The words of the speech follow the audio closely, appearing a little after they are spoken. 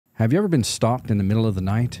Have you ever been stalked in the middle of the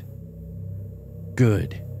night?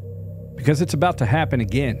 Good. Because it's about to happen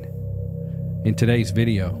again in today's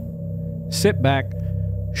video. Sit back,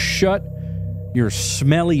 shut your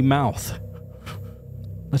smelly mouth.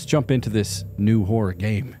 Let's jump into this new horror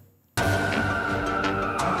game.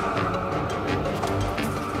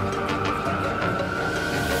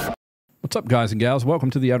 What's up, guys and gals?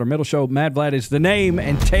 Welcome to the Outer Middle Show. Mad Vlad is the name,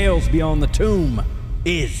 and Tales Beyond the Tomb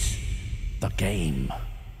is the game.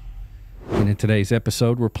 And in today's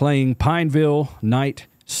episode, we're playing Pineville Night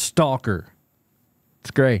Stalker. It's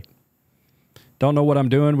great. Don't know what I'm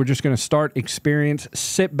doing. We're just going to start experience,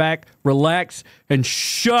 sit back, relax, and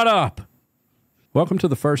shut up. Welcome to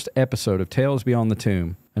the first episode of Tales Beyond the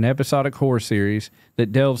Tomb, an episodic horror series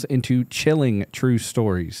that delves into chilling true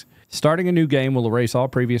stories. Starting a new game will erase all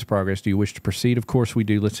previous progress. Do you wish to proceed? Of course we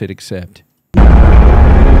do. Let's hit accept.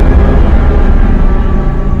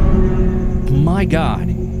 My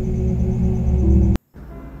God.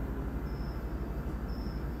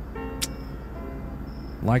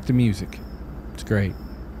 Like the music. It's great.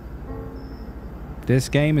 This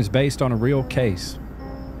game is based on a real case.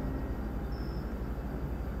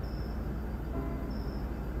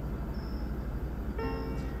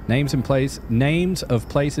 Names of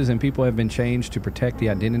places and people have been changed to protect the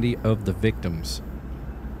identity of the victims.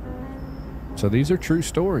 So these are true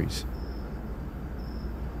stories.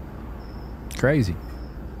 Crazy.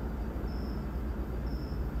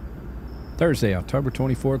 Thursday, October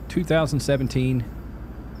 24th, 2017,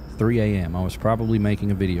 3 a.m. I was probably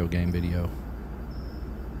making a video game video.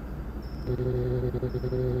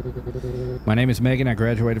 My name is Megan. I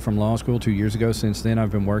graduated from law school 2 years ago. Since then,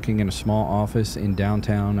 I've been working in a small office in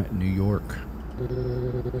downtown New York.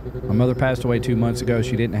 My mother passed away 2 months ago.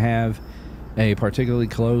 She didn't have a particularly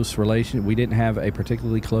close relation. We didn't have a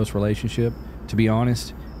particularly close relationship. To be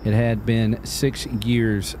honest, it had been 6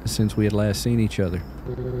 years since we had last seen each other.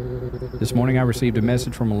 This morning, I received a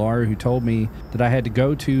message from a lawyer who told me that I had to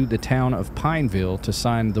go to the town of Pineville to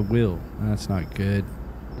sign the will. That's not good.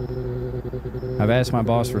 I've asked my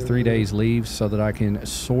boss for 3 days leave so that I can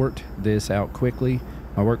sort this out quickly.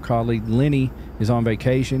 My work colleague Lenny is on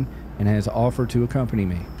vacation and has offered to accompany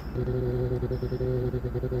me.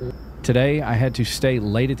 Today I had to stay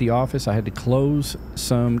late at the office. I had to close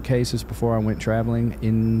some cases before I went traveling.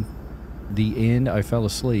 In the end, I fell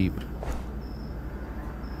asleep.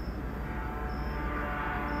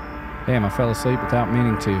 Damn, I fell asleep without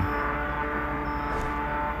meaning to.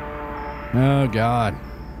 Oh God.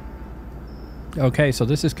 Okay, so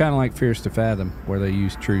this is kind of like Fierce to Fathom, where they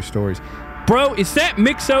use true stories. Bro, is that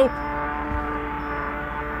Mixo?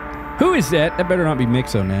 Who is that? That better not be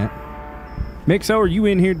Mixo, Nat. Mixo, are you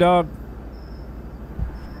in here, dog?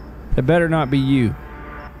 That better not be you.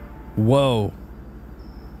 Whoa.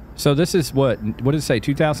 So this is what did it say,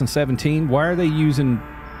 2017? Why are they using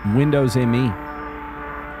Windows ME?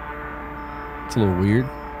 It's a little weird.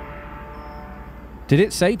 Did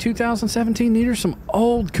it say 2017? These are some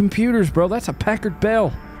old computers, bro. That's a Packard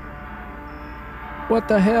Bell. What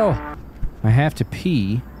the hell? I have to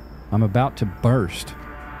pee. I'm about to burst.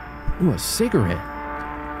 Ooh, a cigarette.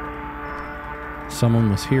 Someone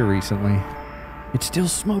was here recently. It's still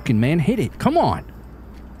smoking, man. Hit it. Come on.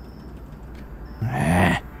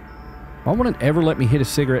 Ah. Why wouldn't it ever let me hit a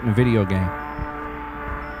cigarette in a video game?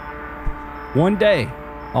 One day,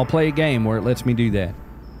 I'll play a game where it lets me do that.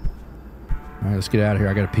 All right, let's get out of here.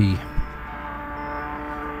 I gotta pee.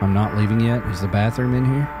 I'm not leaving yet. Is the bathroom in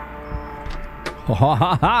here? Ha ha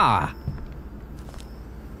ha ha!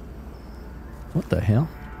 What the hell?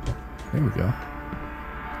 There we go.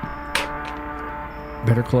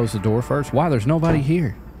 Better close the door first. Why? There's nobody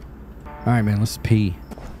here. All right, man. Let's pee.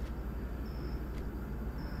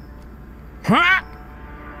 Ha!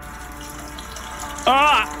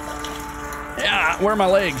 Ah! Yeah. Where are my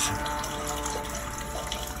legs?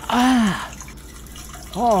 Ah!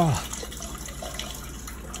 Oh.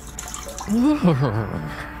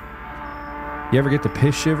 You ever get the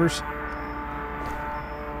piss shivers?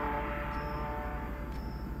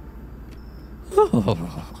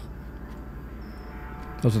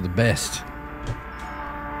 Those are the best.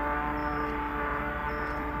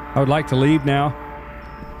 I would like to leave now.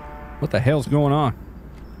 What the hell's going on?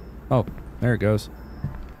 Oh, there it goes.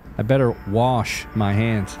 I better wash my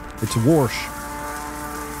hands. It's a wash.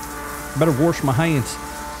 I better wash my hands.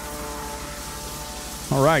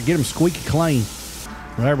 All right, get them squeaky clean.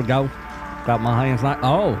 There we go. Got my hands like,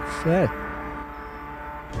 oh, shit.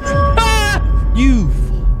 Ah! You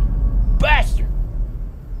bastard.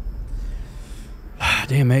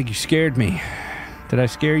 Damn, Meg, you scared me. Did I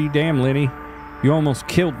scare you? Damn, Lenny. You almost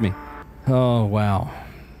killed me. Oh, wow.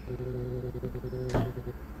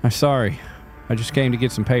 I'm sorry. I just came to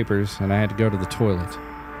get some papers and I had to go to the toilet.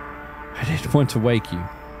 I didn't want to wake you.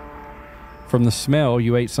 From the smell,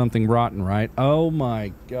 you ate something rotten, right? Oh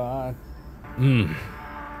my God.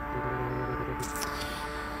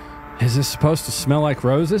 Is this supposed to smell like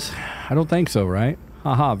roses? I don't think so, right?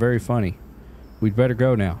 Haha, very funny. We'd better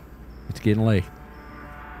go now. It's getting late.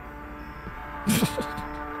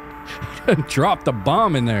 Dropped the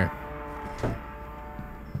bomb in there.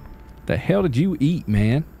 The hell did you eat,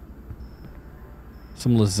 man?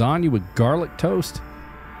 Some lasagna with garlic toast?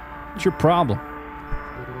 What's your problem?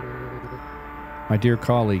 My dear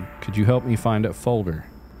colleague, could you help me find a folder?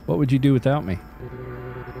 What would you do without me?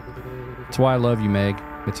 That's why I love you, Meg.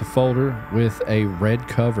 It's a folder with a red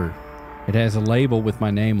cover. It has a label with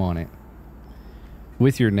my name on it.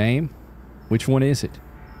 With your name? Which one is it?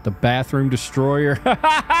 The bathroom destroyer?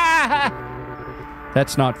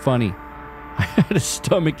 That's not funny. I had a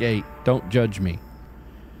stomach ache. Don't judge me.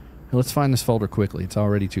 Let's find this folder quickly. It's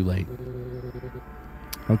already too late.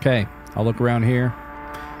 Okay, I'll look around here.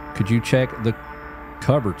 Could you check the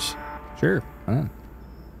cupboards? Sure.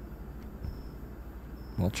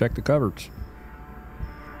 I'll check the cupboards.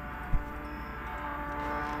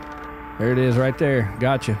 There it is right there.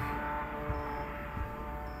 Gotcha.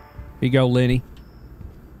 Here you go, Lenny.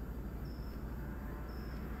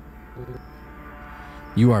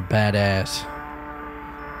 You are badass.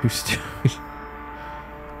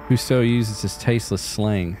 Who still uses this tasteless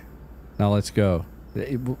slang? Now let's go.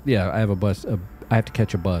 Yeah, I have a bus. I have to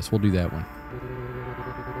catch a bus. We'll do that one.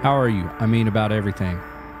 How are you? I mean about everything.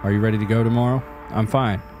 Are you ready to go tomorrow? I'm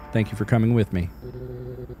fine. Thank you for coming with me.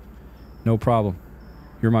 No problem.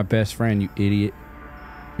 You're my best friend, you idiot.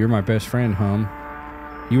 You're my best friend, hum.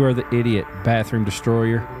 You are the idiot, bathroom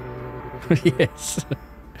destroyer. Yes.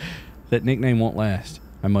 That nickname won't last.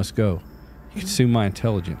 I must go. You consume my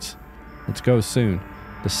intelligence. Let's go soon.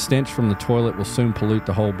 The stench from the toilet will soon pollute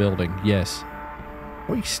the whole building. Yes.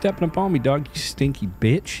 What are you stepping up on me, dog, you stinky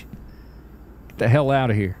bitch? Get the hell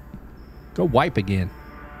out of here. Go wipe again.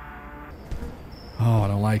 Oh, I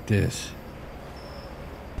don't like this.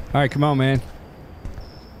 All right, come on, man.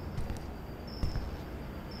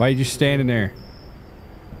 Why are you just standing there?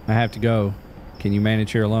 I have to go. Can you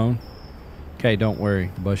manage here alone? Okay, don't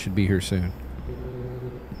worry. The bus should be here soon.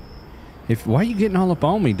 Why are you getting all up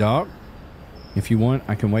on me, dog? If you want,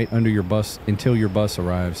 I can wait under your bus until your bus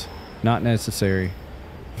arrives. Not necessary.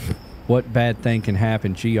 What bad thing can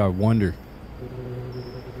happen? Gee, I wonder.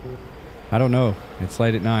 I don't know. It's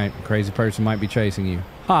late at night. A crazy person might be chasing you.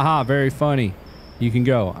 Ha ha, very funny. You can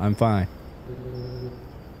go. I'm fine.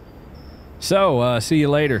 So, see you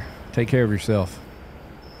later. Take care of yourself.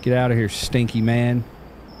 Get out of here, stinky man.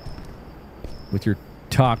 With your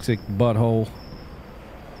toxic butthole.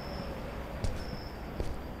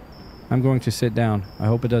 I'm going to sit down. I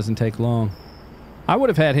hope it doesn't take long. I would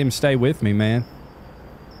have had him stay with me, man.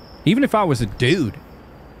 Even if I was a dude.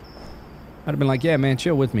 I'd have been like, yeah, man,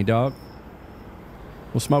 chill with me, dog.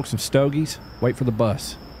 We'll smoke some stogies. Wait for the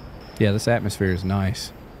bus. Yeah, this atmosphere is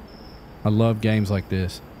nice. I love games like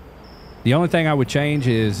this. The only thing I would change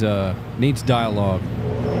is needs dialogue.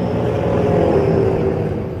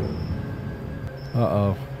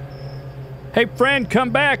 Uh-oh. Hey, friend, come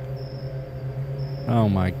back! Oh,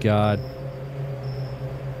 my God.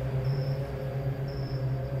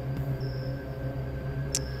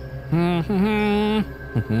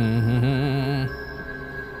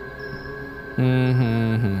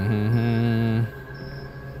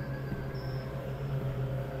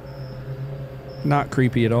 Not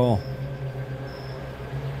creepy at all.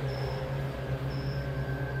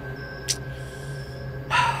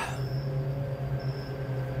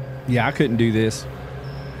 Yeah, I couldn't do this.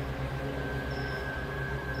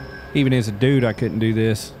 Even as a dude, I couldn't do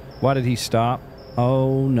this. Why did he stop?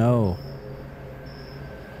 Oh, no.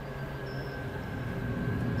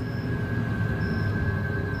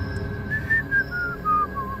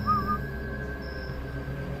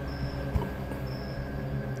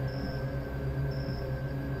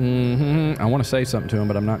 I want to say something to him,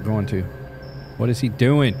 but I'm not going to. What is he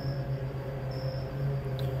doing?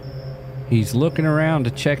 He's looking around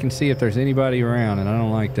to check and see if there's anybody around, and I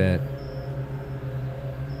don't like that.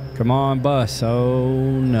 Come on, bus. Oh,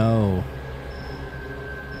 no.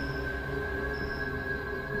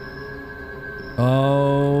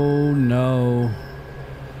 Oh, no.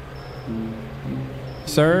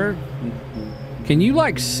 Sir, can you,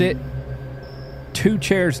 like, sit 2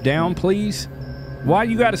 chairs down, please? Why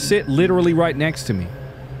you gotta sit literally right next to me?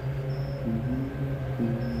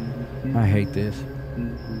 I hate this.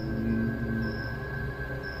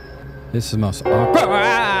 This is the most awkward.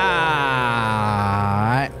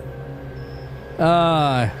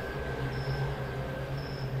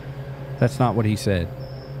 That's not what he said.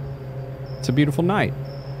 It's a beautiful night.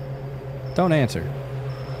 Don't answer.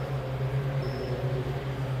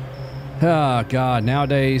 Ah, God,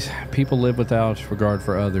 nowadays, people live without regard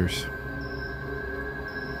for others.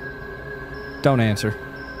 Don't answer.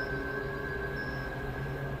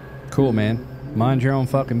 Cool, man. Mind your own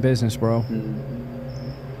fucking business, bro.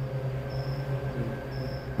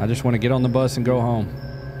 I just want to get on the bus and go home.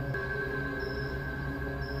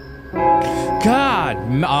 God!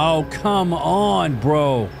 Oh, come on,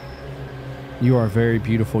 bro. You are a very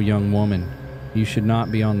beautiful young woman. You should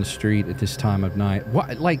not be on the street at this time of night.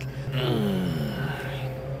 What? Like,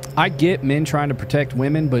 I get men trying to protect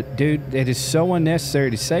women, but dude, it is so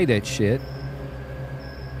unnecessary to say that shit.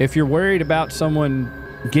 If you're worried about someone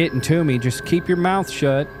getting to me, just keep your mouth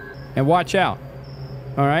shut and watch out.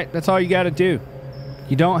 All right? That's all you got to do.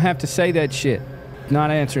 You don't have to say that shit.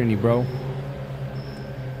 Not answering you, bro.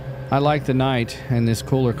 I like the night and this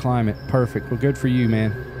cooler climate. Perfect. Well, good for you,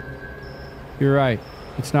 man. You're right.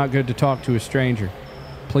 It's not good to talk to a stranger.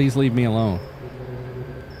 Please leave me alone.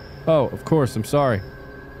 Oh, of course. I'm sorry.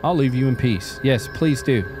 I'll leave you in peace. Yes, please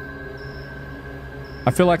do.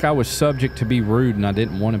 I feel like I was subject to be rude and I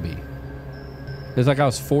didn't want to be. It's like I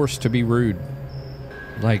was forced to be rude.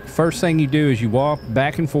 Like, first thing you do is you walk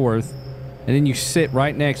back and forth, and then you sit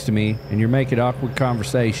right next to me, and you're making awkward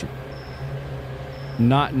conversation.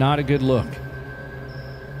 Not a good look.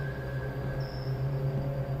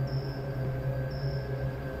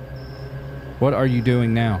 What are you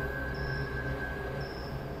doing now?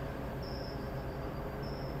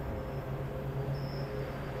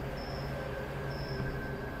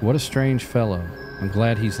 What a strange fellow. I'm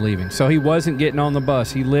glad he's leaving. So he wasn't getting on the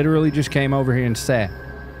bus. He literally just came over here and sat.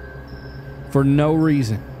 For no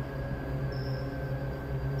reason.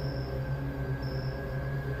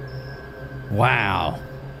 Wow.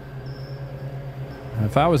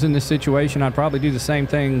 If I was in this situation, I'd probably do the same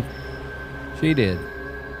thing she did.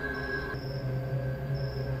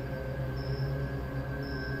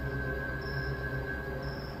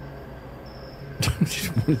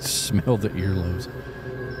 Just want to smell the earlobes.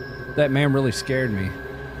 That man really scared me.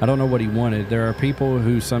 I don't know what he wanted. There are people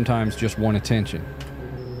who sometimes just want attention.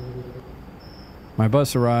 My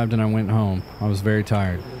bus arrived and I went home. I was very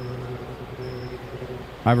tired.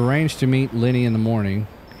 I've arranged to meet Lenny in the morning.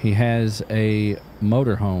 He has a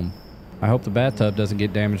motorhome. I hope the bathtub doesn't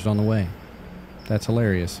get damaged on the way. That's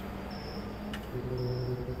hilarious.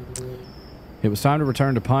 It was time to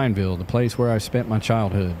return to Pineville, the place where I spent my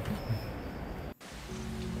childhood.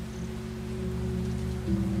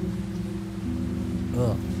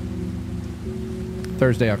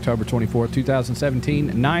 Thursday, October 24th,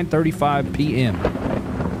 2017, 9:35 p.m.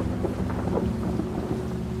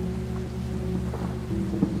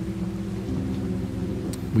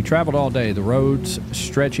 We traveled all day, the roads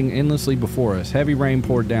stretching endlessly before us. Heavy rain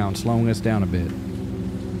poured down, slowing us down a bit.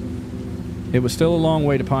 It was still a long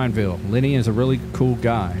way to Pineville. Lenny is a really cool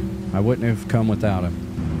guy. I wouldn't have come without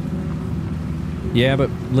him. Yeah, but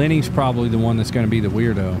Lenny's probably the one that's going to be the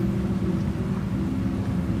weirdo.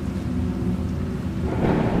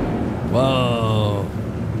 Whoa.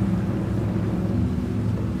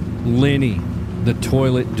 Lenny, the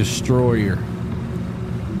toilet destroyer.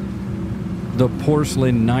 The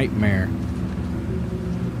porcelain nightmare.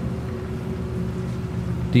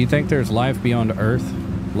 Do you think there's life beyond Earth?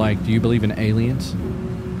 Like, do you believe in aliens?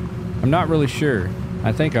 I'm not really sure.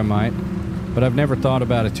 I think I might, but I've never thought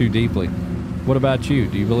about it too deeply. What about you?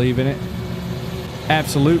 Do you believe in it?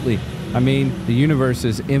 Absolutely. I mean, the universe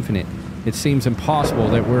is infinite. It seems impossible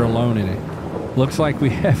that we're alone in it. Looks like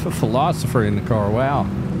we have a philosopher in the car. Wow.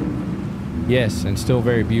 Yes, and still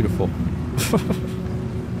very beautiful.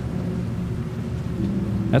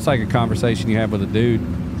 That's like a conversation you have with a dude.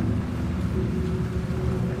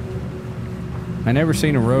 I never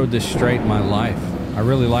seen a road this straight in my life. I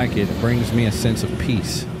really like it. It brings me a sense of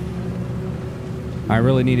peace. I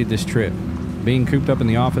really needed this trip. Being cooped up in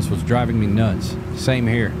the office was driving me nuts. Same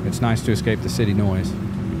here. It's nice to escape the city noise.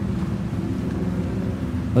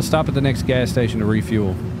 Let's stop at the next gas station to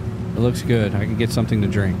refuel. It looks good. I can get something to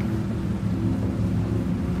drink.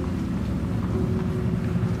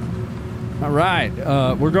 All right.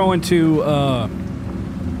 We're going to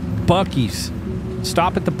Buc-ee's.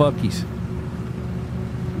 Stop at the Buc-ee's.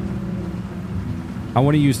 I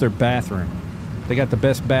want to use their bathroom. They got the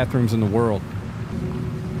best bathrooms in the world.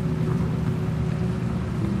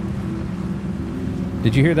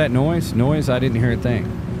 Did you hear that noise? Noise? I didn't hear a thing.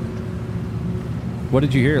 What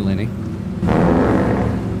did you hear, Lenny?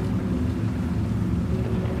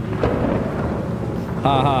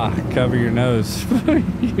 Haha, cover your nose.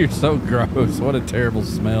 You're so gross. What a terrible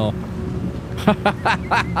smell.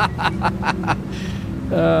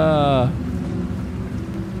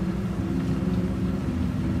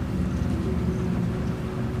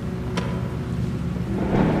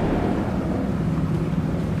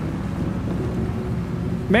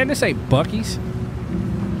 Man, this ain't Buc-ee's.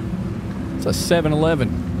 It's a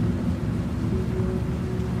 7-Eleven.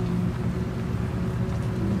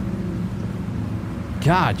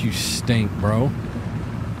 God, you stink, bro.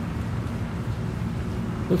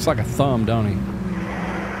 Looks like a thumb, don't he?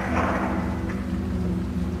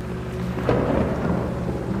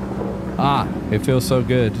 Ah, it feels so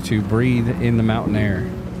good to breathe in the mountain air.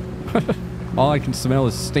 All I can smell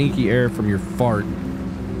is stinky air from your fart.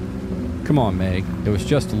 Come on, Meg. It was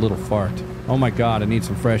just a little fart. Oh my God, I need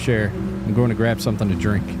some fresh air. I'm going to grab something to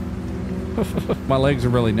drink. My legs are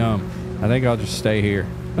really numb. I think I'll just stay here.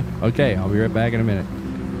 Okay, I'll be right back in a minute.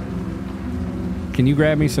 Can you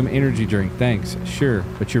grab me some energy drink? Thanks. Sure,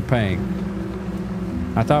 but you're paying.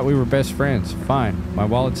 I thought we were best friends. Fine. My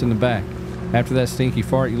wallet's in the back. After that stinky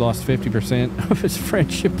fart, you lost 50% of his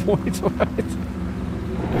friendship points. What?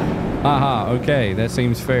 Aha, okay. That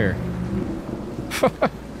seems fair.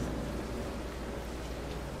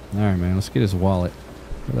 Alright, man. Let's get his wallet.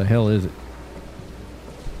 Where the hell is it?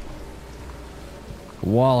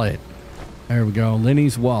 Wallet. There we go.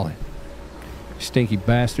 Lenny's wallet. Stinky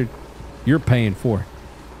bastard. You're paying for it.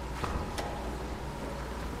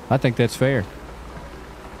 I think that's fair.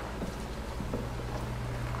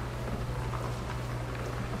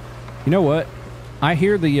 You know what? I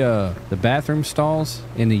hear the bathroom stalls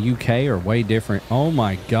in the UK are way different. Oh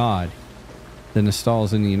my God. Than the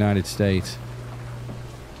stalls in the United States.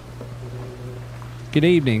 Good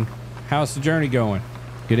evening. How's the journey going?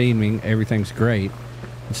 Good evening. Everything's great.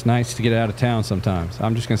 It's nice to get out of town sometimes.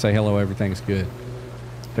 I'm just going to say hello, everything's good.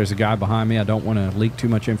 There's a guy behind me. I don't want to leak too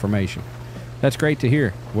much information. That's great to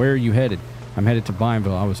hear. Where are you headed? I'm headed to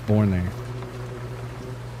Pineville. I was born there.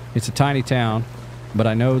 It's a tiny town, but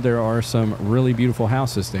I know there are some really beautiful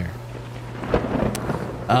houses there.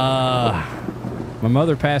 My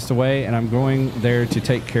mother passed away, and I'm going there to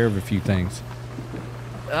take care of a few things.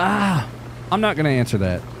 I'm not going to answer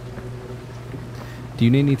that. Do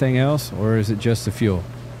you need anything else, or is it just the fuel?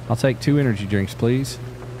 I'll take 2 energy drinks, please.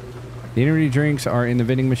 The energy drinks are in the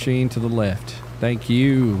vending machine to the left. Thank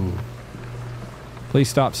you. Please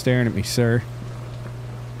stop staring at me, sir.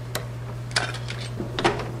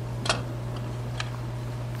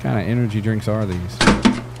 What kind of energy drinks are these?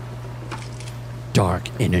 Dark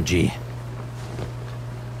energy.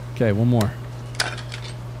 Okay, one more.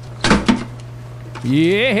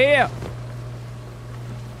 Yeah!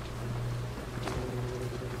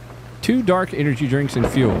 2 dark energy drinks and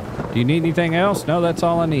fuel. Do you need anything else? No, that's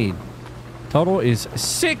all I need. Total is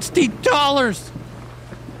 $60!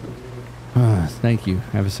 Thank you.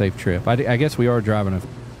 Have a safe trip. I guess we are driving a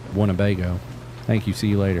Winnebago. Thank you. See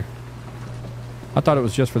you later. I thought it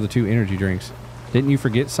was just for the 2 energy drinks. Didn't you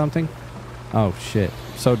forget something? Oh, shit.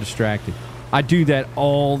 So distracted. I do that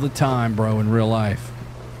all the time, bro, in real life.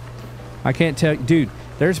 I can't tell you. Dude,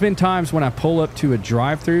 there's been times when I pull up to a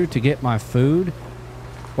drive-thru to get my food,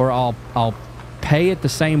 or I'll pay at the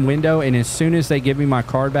same window, and as soon as they give me my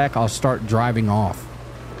card back, I'll start driving off.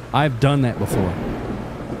 I've done that before.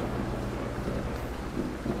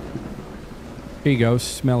 Here you go,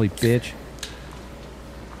 smelly bitch.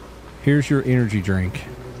 Here's your energy drink.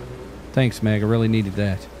 Thanks, Meg. I really needed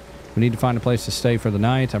that. We need to find a place to stay for the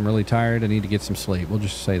night. I'm really tired. I need to get some sleep. We'll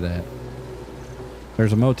just say that.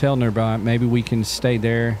 There's a motel nearby. Maybe we can stay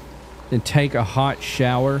there and take a hot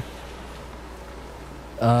shower.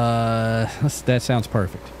 That sounds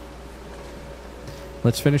perfect.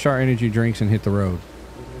 Let's finish our energy drinks and hit the road.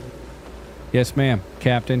 Yes, ma'am,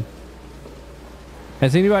 Captain.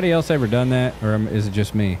 Has anybody else ever done that, or is it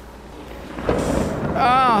just me?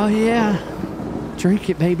 Oh, yeah. Drink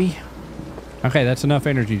it, baby. Okay, that's enough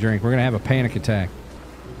energy drink. We're going to have a panic attack.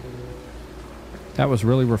 That was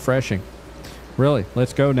really refreshing. Really,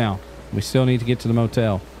 let's go now. We still need to get to the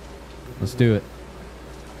motel. Let's do it.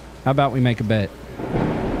 How about we make a bet?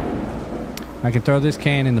 I can throw this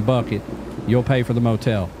can in the bucket. You'll pay for the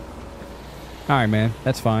motel. Alright, man.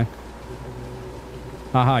 That's fine.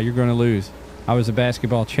 Haha, you're going to lose. I was a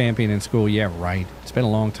basketball champion in school. Yeah, right. It's been a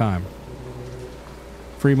long time.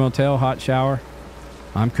 Free motel, hot shower.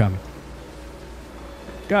 I'm coming.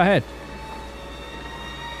 Go ahead.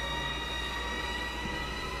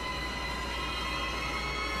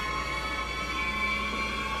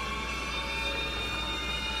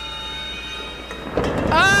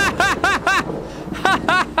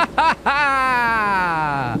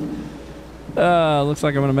 looks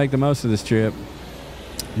like I'm going to make the most of this trip.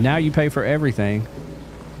 Now you pay for everything,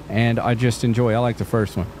 and I just enjoy. I like the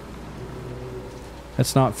first one.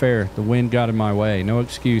 That's not fair. The wind got in my way. No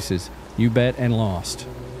excuses. You bet and lost.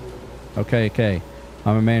 Okay.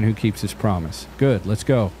 I'm a man who keeps his promise. Good, let's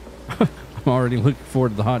go. I'm already looking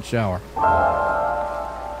forward to the hot shower.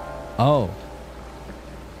 Oh.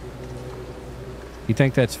 You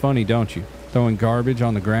think that's funny, don't you? Throwing garbage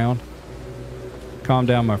on the ground? Calm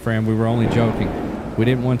down, my friend. We were only joking. We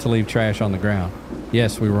didn't want to leave trash on the ground.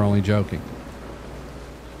 Yes, we were only joking.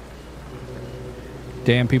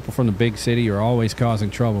 Damn people from the big city are always causing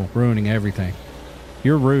trouble, ruining everything.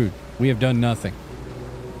 You're rude. We have done nothing.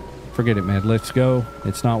 Forget it, man. Let's go.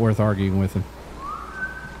 It's not worth arguing with him.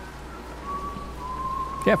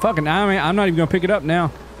 Yeah, fucking, I mean, I'm not even going to pick it up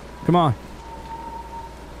now. Come on.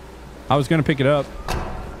 I was going to pick it up.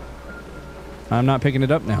 I'm not picking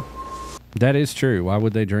it up now. That is true. Why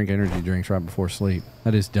would they drink energy drinks right before sleep?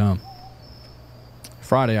 That is dumb.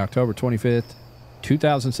 Friday, October 25th,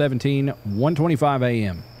 2017, 1:25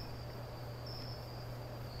 a.m.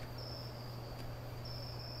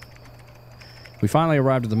 We finally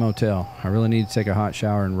arrived at the motel. I really need to take a hot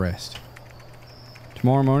shower and rest.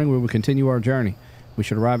 Tomorrow morning, we will continue our journey. We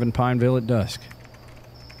should arrive in Pineville at dusk.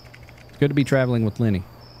 It's good to be traveling with Lenny,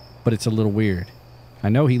 but it's a little weird. I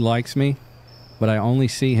know he likes me, but I only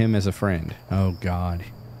see him as a friend. Oh, God.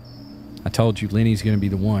 I told you, Lenny's going to be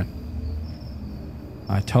the one.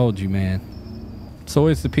 I told you, man. It's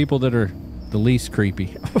always the people that are the least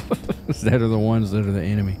creepy that are the ones that are the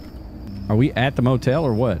enemy. Are we at the motel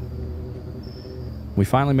or what? We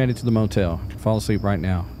finally made it to the motel. I can fall asleep right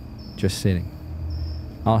now. Just sitting.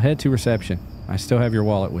 I'll head to reception. I still have your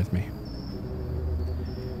wallet with me.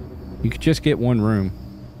 You could just get one room.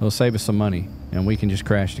 It'll save us some money, and we can just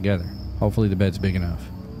crash together. Hopefully the bed's big enough.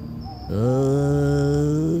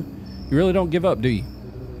 You really don't give up, do you?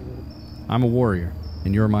 I'm a warrior,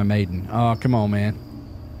 and you're my maiden. Oh, come on, man.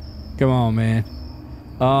 Come on, man.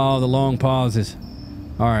 Oh, the long pauses.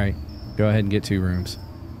 All right, go ahead and get 2 rooms.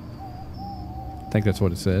 I think that's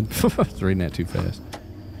what it said. I was reading that too fast.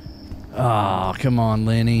 Oh, come on,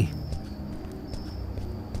 Lenny.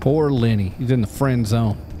 Poor Lenny. He's in the friend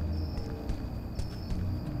zone.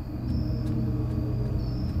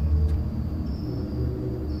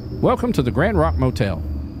 Welcome to the Grand Rock Motel.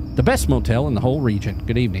 The best motel in the whole region.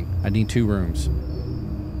 Good evening. I need 2 rooms.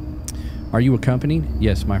 Are you accompanied?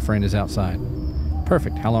 Yes, my friend is outside.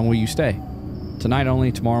 Perfect. How long will you stay? Tonight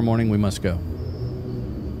only. Tomorrow morning we must go.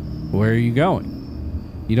 Where are you going?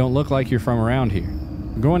 You don't look like you're from around here.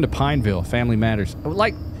 We're going to Pineville. Family matters.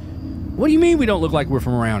 Like, what do you mean we don't look like we're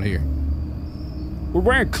from around here? We're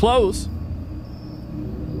wearing clothes.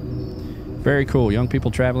 Very cool. Young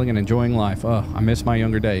people traveling and enjoying life. Oh, I miss my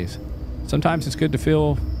younger days. Sometimes it's good to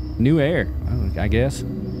feel new air, I guess.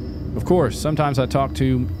 Of course, sometimes I talk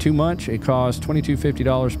too much. It costs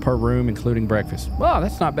 $22.50 per room, including breakfast. Wow,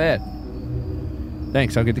 that's not bad.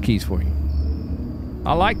 Thanks, I'll get the keys for you.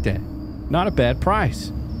 I like that. Not a bad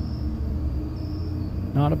price.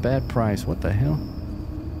 Not a bad price. What the hell?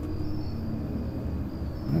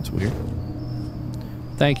 That's weird.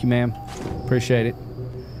 Thank you, ma'am. Appreciate it.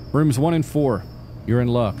 Rooms 1 and 4. You're in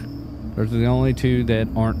luck. Those are the only 2 that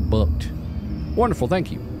aren't booked. Wonderful,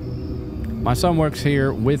 thank you. My son works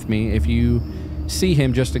here with me. If you see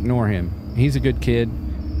him, just ignore him. He's a good kid.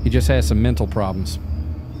 He just has some mental problems.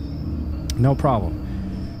 No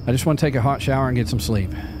problem. I just want to take a hot shower and get some sleep.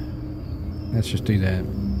 Let's just do that.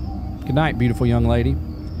 Good night, beautiful young lady.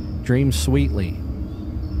 Dream sweetly.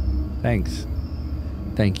 Thanks.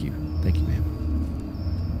 Thank you. Thank you, ma'am.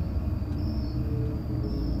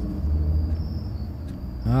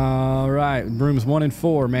 All right, rooms 1 and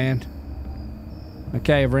 4, man.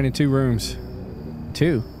 Okay, I've rented 2 rooms.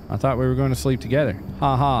 2? I thought we were going to sleep together.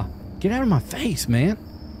 Ha ha. Get out of my face, man.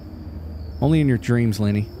 Only in your dreams,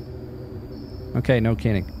 Lenny. Okay, no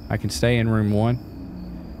kidding. I can stay in room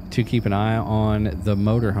 1 to keep an eye on the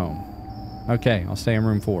motorhome. Okay, I'll stay in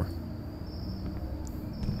room 4.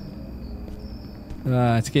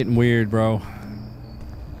 It's getting weird, bro.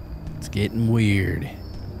 It's getting weird.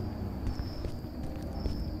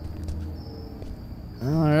 All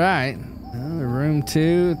right. Room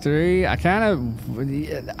 2, 3.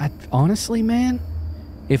 Honestly, man,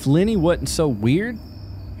 if Lenny wasn't so weird,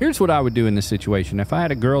 here's what I would do in this situation. If I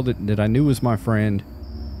had a girl that I knew was my friend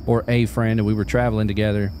or a friend and we were traveling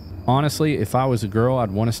together, honestly, if I was a girl,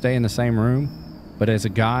 I'd want to stay in the same room. But as a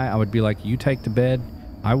guy, I would be like, you take the bed,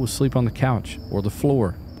 I will sleep on the couch or the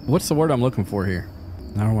floor. What's the word I'm looking for here?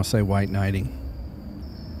 I don't want to say white knighting,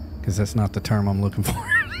 because that's not the term I'm looking for.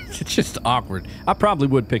 It's just awkward. I probably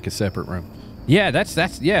would pick a separate room. Yeah,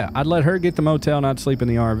 yeah. I'd let her get the motel and I'd sleep in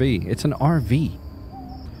the RV. It's an RV.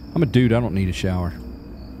 I'm a dude. I don't need a shower.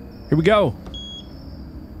 Here we go.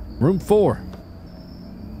 Room 4.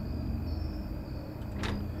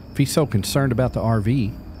 If he's so concerned about the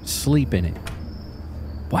RV, sleep in it.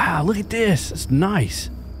 Wow, look at this. It's nice.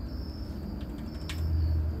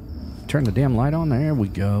 Turn the damn light on. There we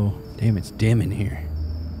go. Damn, it's dim in here.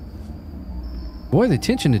 Boy, the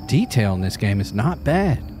attention to detail in this game is not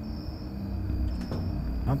bad.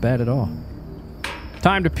 Not bad at all.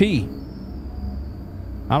 Time to pee.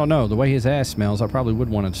 I don't know. The way his ass smells, I probably would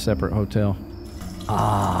want a separate hotel.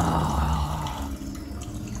 Ah.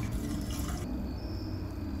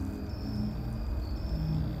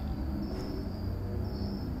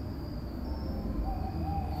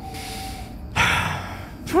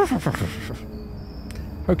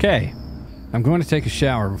 Okay. I'm going to take a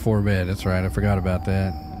shower before bed. That's right. I forgot about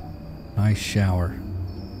that. Nice shower.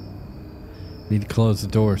 Need to close the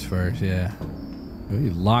doors first. Yeah. We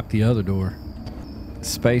lock the other door.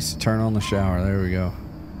 Space to turn on the shower. There we go.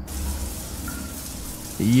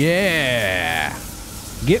 Yeah.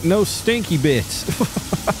 Getting those stinky bits.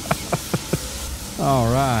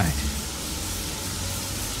 All right.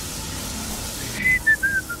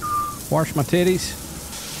 Wash my titties.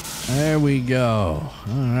 There we go.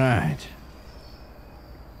 All right.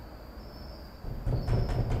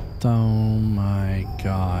 Oh my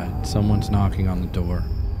God. Someone's knocking on the door.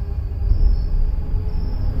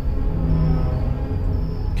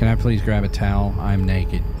 Can I please grab a towel? I'm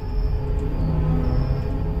naked.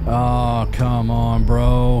 Oh, come on,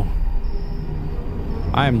 bro.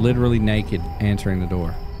 I am literally naked answering the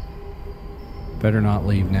door. Better not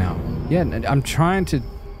leave now. Yeah, I'm trying to...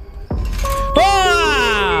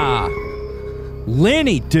 Ah!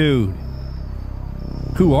 Lenny, dude.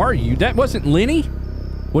 Who are you? That wasn't Lenny?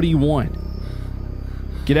 What do you want?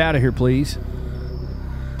 Get out of here, please.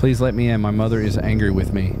 Please let me in. My mother is angry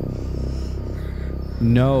with me.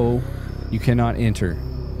 No, you cannot enter.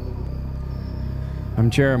 I'm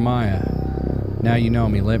Jeremiah. Now you know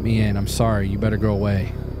me. Let me in. I'm sorry. You better go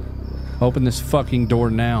away. Open this fucking door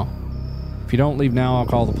now. If you don't leave now, I'll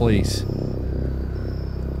call the police.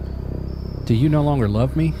 Do you no longer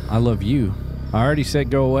love me? I love you. I already said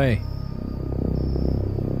go away.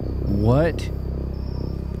 What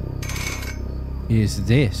is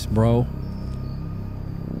this, bro?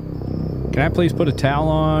 Can I please put a towel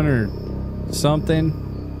on or something?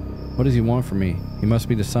 What does he want from me? He must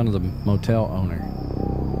be the son of the motel owner.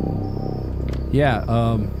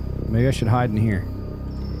 Yeah, maybe I should hide in here.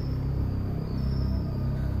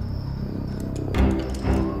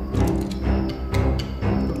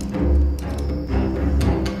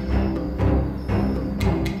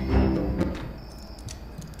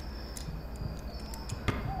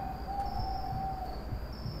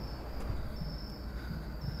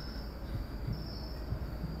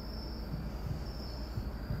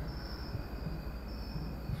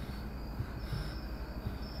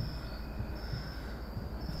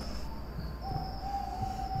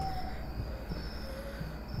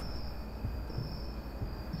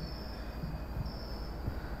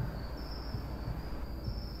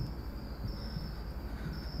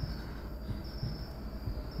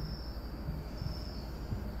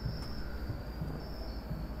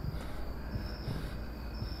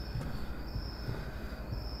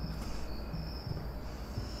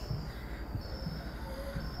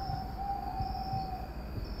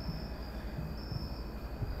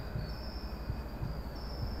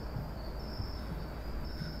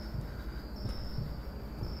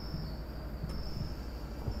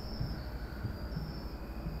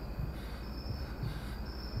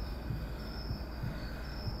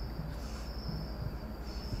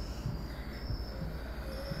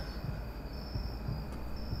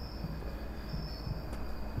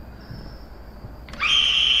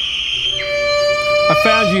 I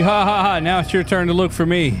found you, ha ha ha. Now it's your turn to look for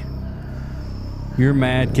me. You're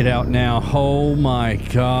mad, get out now. Oh my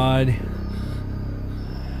God.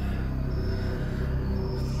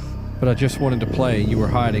 But I just wanted to play. You were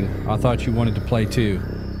hiding. I thought you wanted to play too.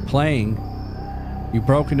 Playing? You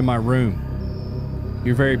broke into my room.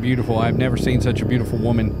 You're very beautiful. I've never seen such a beautiful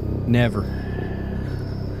woman. Never.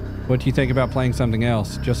 What do you think about playing something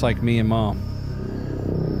else? Just like me and Mom.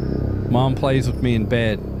 Mom plays with me in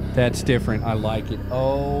bed. That's different. I like it.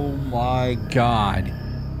 Oh my God.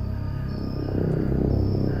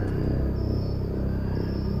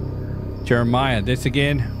 Jeremiah, this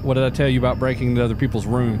again? What did I tell you about breaking into other people's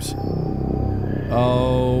rooms?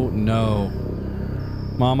 Oh no.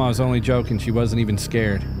 Mom, I was only joking. She wasn't even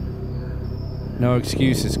scared. No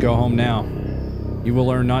excuses. Go home now. You will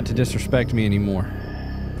learn not to disrespect me anymore.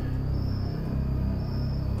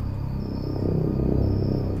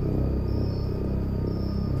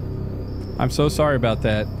 I'm so sorry about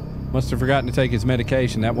that. Must have forgotten to take his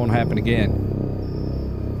medication. That won't happen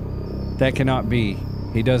again. That cannot be.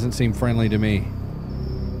 He doesn't seem friendly to me.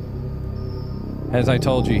 As I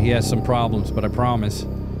told you, he has some problems, but I promise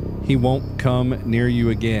he won't come near you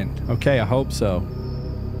again. Okay, I hope so.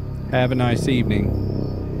 Have a nice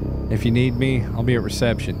evening. If you need me, I'll be at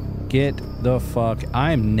reception. Get the fuck...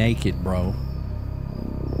 I am naked, bro.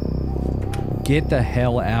 Get the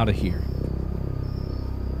hell out of here.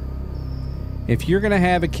 If you're gonna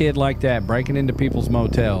have a kid like that breaking into people's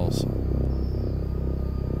motels,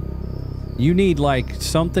 you need like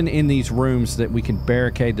something in these rooms that we can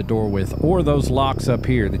barricade the door with, or those locks up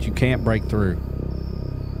here that you can't break through.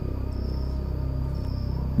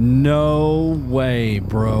 No way,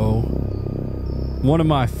 bro. One of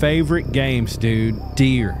my favorite games, dude.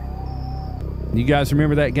 Deer. You guys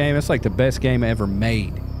remember that game? It's like the best game ever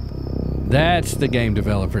made. That's the game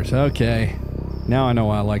developers. Okay. Now I know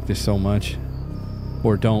why I like this so much.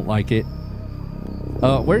 Or don't like it.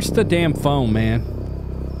 Where's the damn phone, man?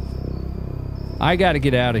 I gotta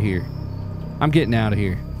get out of here. I'm getting out of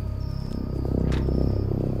here.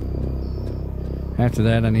 After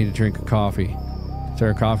that, I need to drink a coffee. Is there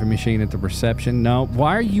a coffee machine at the reception? No.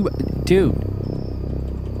 Why are you... Dude.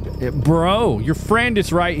 Bro, your friend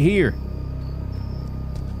is right here.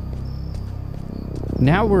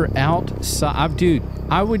 Now we're outside. Dude,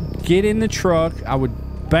 I would get in the truck. I would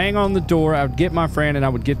bang on the door. I would get my friend and I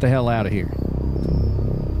would get the hell out of here.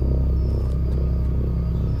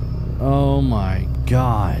 Oh my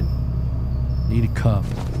God. Need a cup.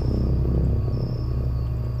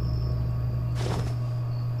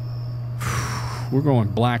 We're going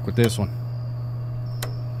black with this one.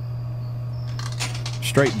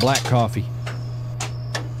 Straight black coffee.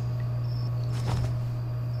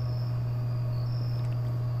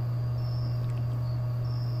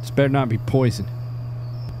 This better not be poison.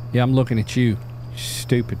 Yeah, I'm looking at you,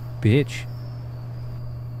 stupid bitch.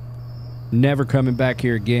 Never coming back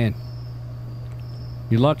here again.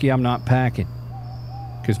 You're lucky I'm not packing,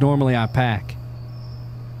 because normally I pack.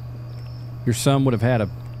 Your son would have had a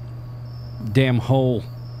damn hole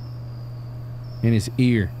in his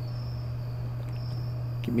ear.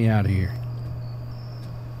 Get me out of here.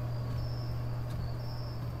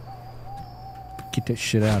 Get that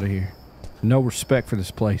shit out of here. No respect for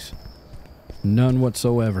this place. None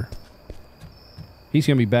whatsoever. He's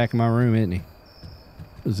gonna be back in my room, isn't he?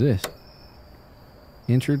 What is this?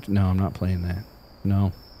 Entered? No, I'm not playing that.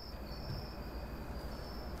 No.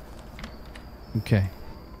 Okay.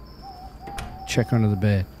 Check under the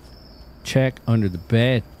bed. Check under the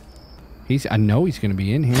bed. I know he's gonna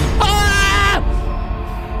be in here. Ah!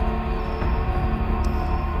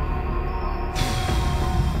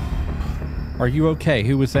 Are you okay?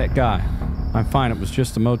 Who was that guy? I'm fine. It was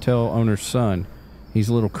just the motel owner's son. He's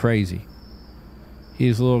a little crazy.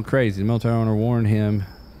 He's a little crazy. The motel owner warned him.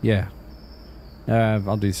 Yeah.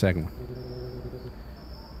 I'll do the second one.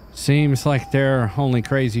 Seems like there are only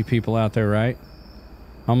crazy people out there, right?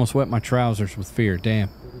 Almost wet my trousers with fear. Damn.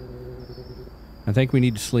 I think we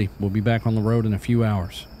need to sleep. We'll be back on the road in a few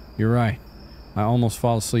hours. You're right. I almost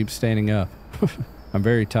fall asleep standing up. I'm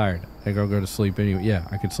very tired. I think I'll go to sleep anyway. Yeah,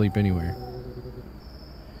 I could sleep anywhere.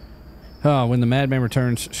 Oh, when the madman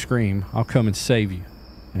returns, scream. I'll come and save you.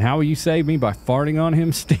 And how will you save me? By farting on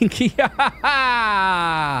him, Stinky?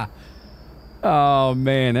 Oh,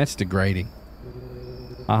 man, that's degrading.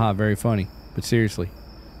 Haha, very funny. But seriously,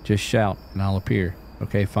 just shout and I'll appear.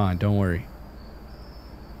 Okay, fine, don't worry.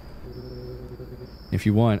 If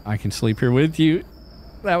you want, I can sleep here with you.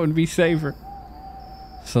 That would be safer.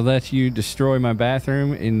 So that you destroy my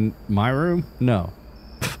bathroom in my room? No.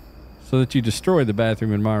 So that you destroy the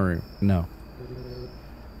bathroom in my room? No.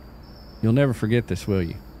 You'll never forget this, will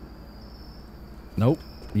you? Nope.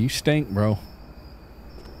 You stink, bro.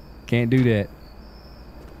 Can't do that.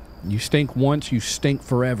 You stink once, you stink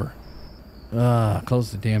forever.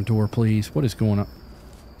 Close the damn door, please. What is going on?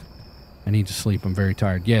 I need to sleep. I'm very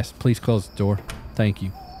tired. Yes, please close the door. Thank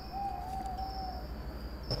you.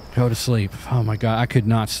 Go to sleep. Oh my God, I could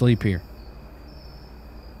not sleep here.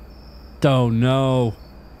 Oh no.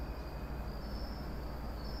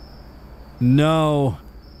 No.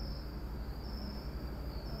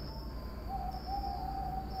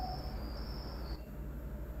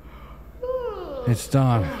 It's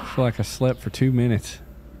dawn. I feel like I slept for 2 minutes.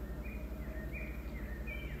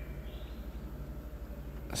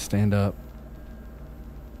 Stand up.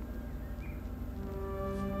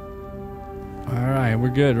 Alright, we're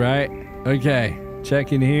good, right? Okay.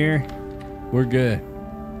 Check in here. We're good.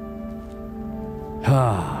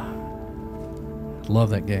 Ah. Love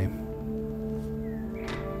that game.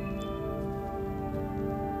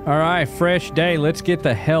 All right, fresh day. Let's get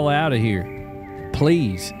the hell out of here.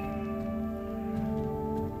 Please.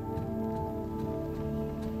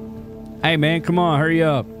 Hey, man, come on, hurry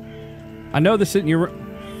up. I know this isn't your...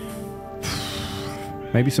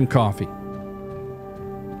 Maybe some coffee.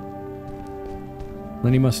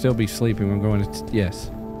 Lenny must still be sleeping. We're going to...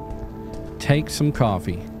 Yes. Take some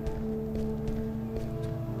coffee.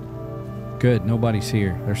 Good, nobody's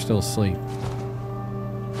here. They're still asleep.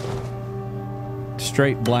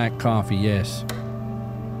 Straight black coffee, yes.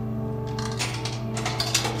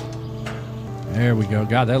 There we go.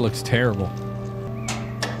 God, that looks terrible.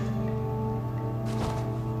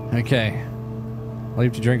 Okay.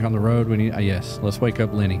 Leave to drink on the road when you... yes, let's wake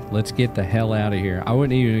up Lenny. Let's get the hell out of here. I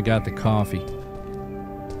wouldn't even have got the coffee.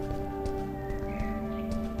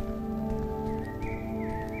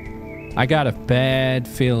 I got a bad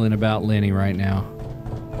feeling about Lenny right now.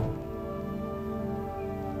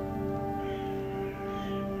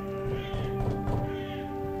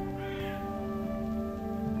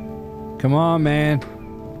 Come on, man.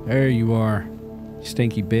 There you are,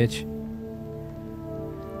 stinky bitch.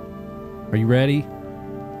 Are you ready?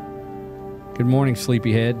 Good morning,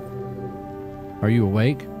 sleepyhead. Are you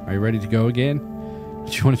awake? Are you ready to go again?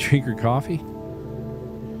 Do you want to drink your coffee?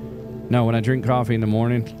 No, when I drink coffee in the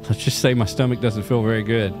morning, let's just say my stomach doesn't feel very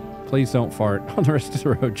good. Please don't fart on the rest of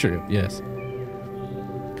the road trip. Yes.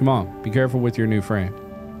 Come on, be careful with your new friend.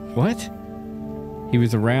 What? He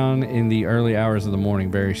was around in the early hours of the morning.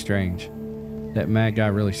 Very strange. That mad guy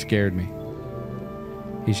really scared me.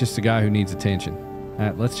 He's just a guy who needs attention.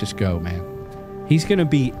 Let's just go, man. He's gonna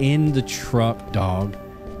be in the truck, dog.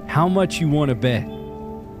 How much you want to bet?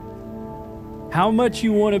 How much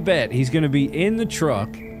you want to bet he's gonna be in the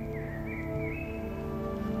truck?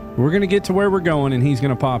 We're gonna get to where we're going and he's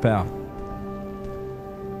gonna pop out.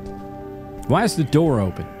 Why is the door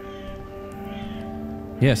open?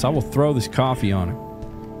 Yes, I will throw this coffee on him.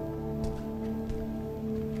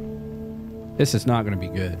 This is not going to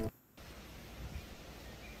be good.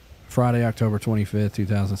 Friday, October 25th,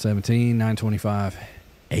 2017, 9:25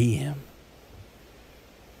 a.m.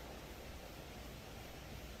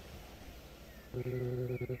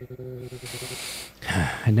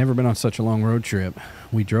 I'd never been on such a long road trip.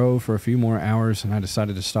 We drove for a few more hours and I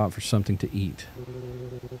decided to stop for something to eat.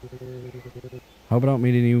 Hope I don't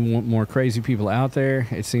meet any more crazy people out there.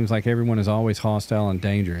 It seems like everyone is always hostile and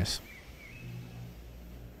dangerous.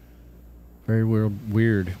 Very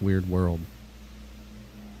weird world.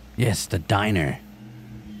 Yes, the diner.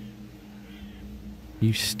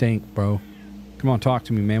 You stink, bro. Come on, talk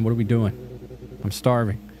to me, man. What are we doing? I'm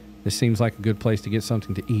starving. This seems like a good place to get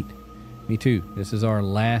something to eat. Me too. This is our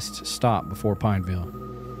last stop before Pineville.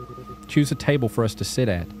 Choose a table for us to sit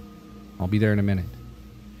at. I'll be there in a minute.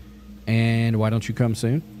 And why don't you come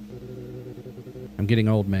soon? I'm getting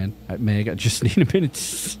old, man. Meg, I just need a minute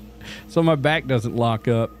so my back doesn't lock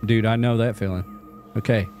up. Dude, I know that feeling.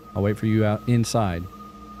 Okay, I'll wait for you out inside.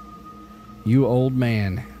 You old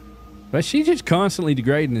man. But she's just constantly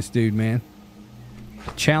degrading this dude, man.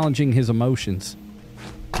 Challenging his emotions.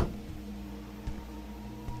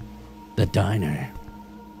 The diner.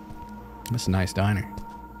 That's a nice diner.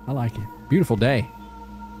 I like it. Beautiful day.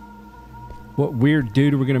 What weird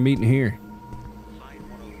dude are we going to meet in here? Line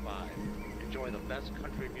 105. Enjoy the best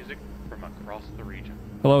country music from across the region.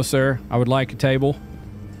 Hello, sir. I would like a table.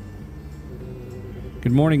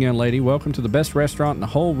 Good morning, young lady. Welcome to the best restaurant in the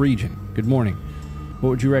whole region. Good morning. What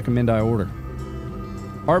would you recommend I order?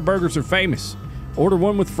 Our burgers are famous. Order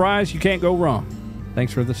one with fries. You can't go wrong.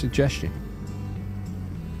 Thanks for the suggestion.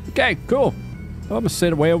 Okay, cool. I'm going to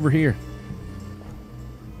sit way over here.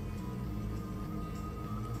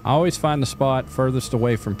 I always find the spot furthest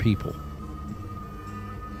away from people.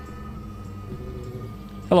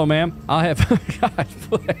 Hello, ma'am. I'll have... God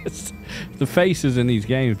bless the faces in these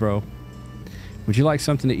games, bro. Would you like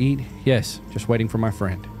something to eat? Yes, just waiting for my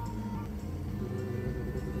friend.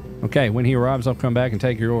 Okay, when he arrives, I'll come back and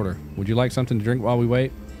take your order. Would you like something to drink while we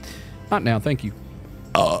wait? Not now, thank you.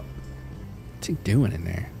 What's he doing in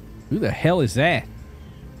there? Who the hell is that?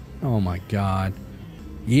 Oh, my God.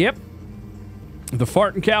 Yep. The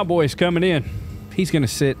farting cowboy's coming in. He's going to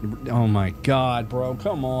sit... Oh, my God, bro.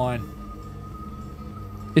 Come on.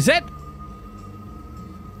 Is that...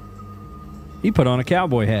 He put on a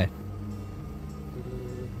cowboy hat.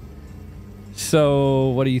 So,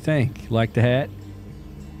 what do you think? Like the hat?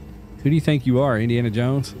 Who do you think you are, Indiana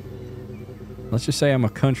Jones? Let's just say I'm a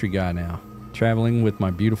country guy now. Traveling with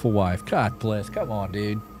my beautiful wife. God bless. Come on,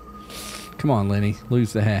 dude. Come on, Lenny.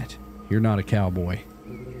 Lose the hat. You're not a cowboy.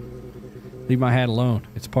 Leave my hat alone.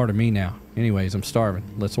 It's part of me now. Anyways, I'm starving.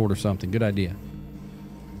 Let's order something. Good idea.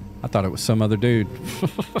 I thought it was some other dude.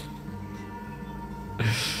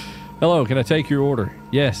 Hello, can I take your order?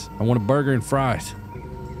 Yes, I want a burger and fries.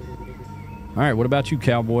 All right, what about you,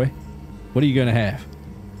 cowboy? What are you going to have?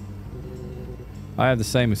 I have the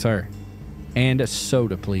same as her. And a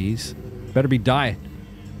soda, please. Better be diet.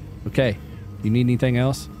 Okay, you need anything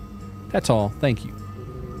else? That's all, thank you.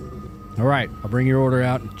 All right, I'll bring your order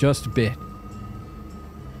out in just a bit.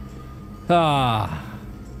 Ah,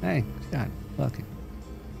 hey, got fucking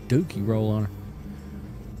dookie roll on her.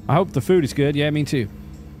 I hope the food is good. Yeah, me too.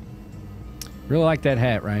 Really like that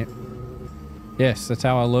hat, right? Yes, that's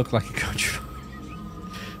how I look, like a country.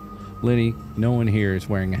 Lenny, no one here is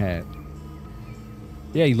wearing a hat.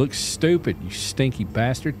 Yeah, you look stupid, you stinky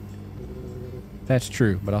bastard. That's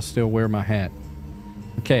true, but I'll still wear my hat.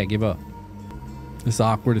 Okay, I give up. This is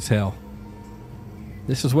awkward as hell.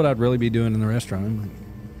 This is what I'd really be doing in the restaurant.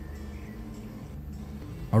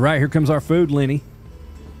 All right, here comes our food, Lenny.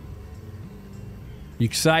 You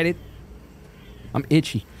excited? I'm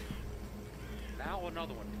itchy. Now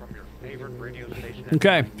another one from your favorite radio station.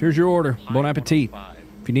 Okay, here's your order. Bon appetit.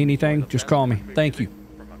 If you need anything, just call me. Thank you.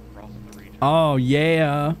 Oh,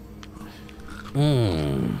 yeah.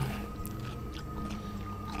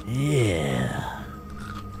 Yeah.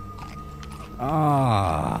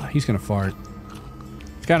 Ah, he's gonna fart.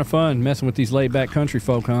 It's kind of fun messing with these laid-back country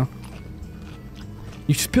folk, huh?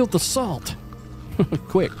 You spilled the salt.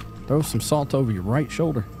 Quick, throw some salt over your right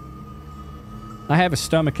shoulder. I have a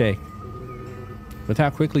stomachache. With how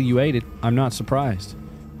quickly you ate it, I'm not surprised.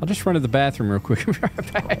 I'll just run to the bathroom real quick. Be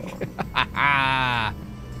right back.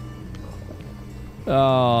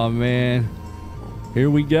 Oh, man. Here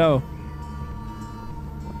we go.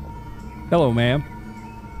 Hello, ma'am.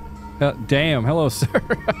 Damn. Hello, sir.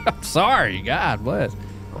 I'm sorry. God bless.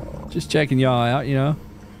 Just checking y'all out, you know.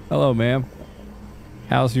 Hello, ma'am.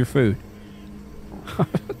 How's your food?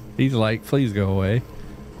 He's like, please go away.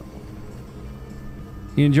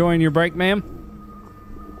 You enjoying your break,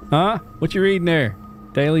 ma'am? Huh? What you reading there?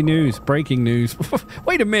 Daily news. Breaking news.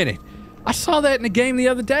 Wait a minute. I saw that in a game the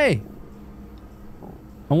other day.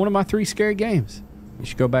 On one of my 3 scary games. You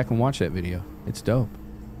should go back and watch that video. It's dope.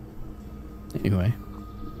 Anyway.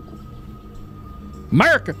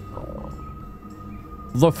 America!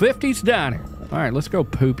 The 50s Diner. Alright, let's go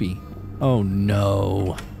poopy. Oh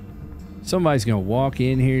no. Somebody's gonna walk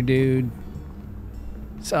in here, dude.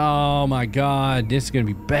 Oh my god, this is gonna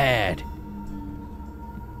be bad.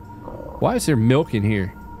 Why is there milk in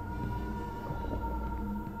here?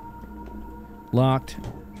 Locked.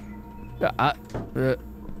 What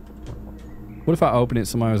if I open it,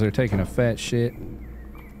 somebody was there taking a fat shit?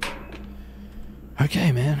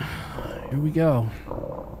 Okay, man. Here we go.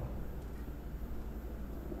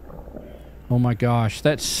 Oh my gosh,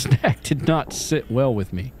 that snack did not sit well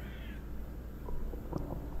with me.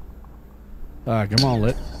 Come on,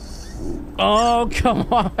 lit. Oh, come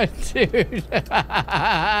on, dude.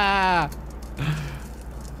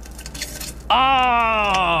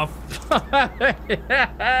 Oh!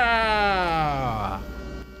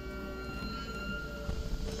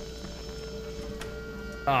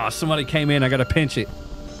 Oh, somebody came in. I gotta pinch it.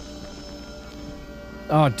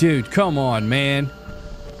 Oh, dude, come on, man.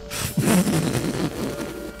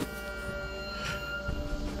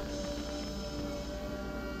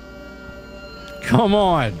 Come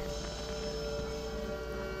on.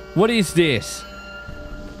 What is this?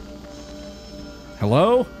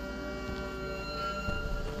 Hello?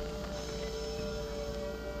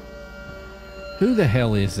 Who the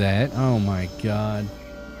hell is that? Oh my god.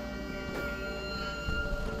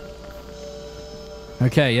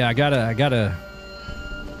 Okay, yeah, I got a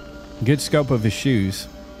good scope of his shoes.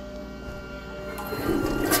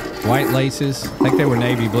 White laces. I think they were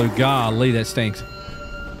navy blue. Golly, that stinks.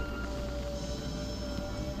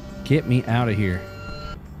 Get me out of here.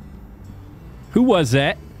 Who was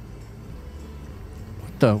that?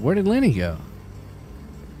 What the? Where did Lenny go?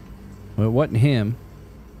 Well, it wasn't him.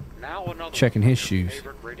 Now checking his shoes.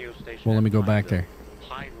 Well, let me go back there.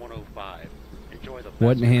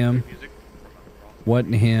 Wasn't him.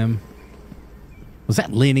 Wasn't him. Was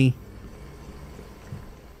that Lenny?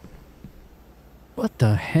 What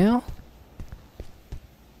the hell?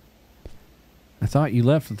 I thought you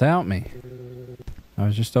left without me. I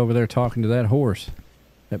was just over there talking to that horse.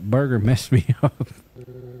 That burger messed me up.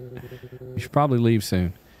 You should probably leave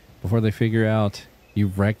soon before they figure out you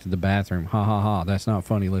wrecked the bathroom. Ha ha ha. That's not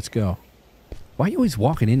funny. Let's go. Why are you always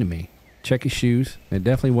walking into me? Check his shoes. It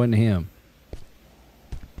definitely wasn't him.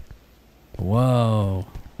 Whoa.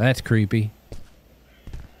 That's creepy.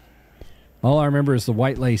 All I remember is the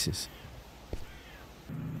white laces.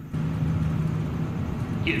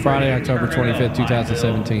 Friday, October 25th,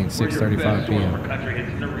 2017, 6:35 p.m. Country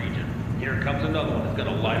hits in the region. Here comes another one that's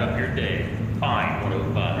gonna light up your day. Fine,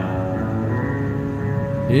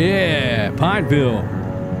 105. Yeah, Pineville.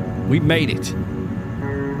 We made it.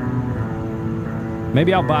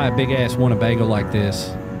 Maybe I'll buy a big-ass Winnebago like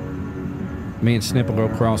this. Me and Snip will go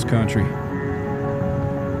cross country.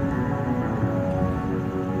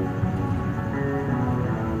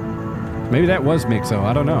 Maybe that was Mixo.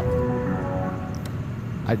 I don't know.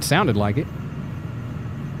 It sounded like it.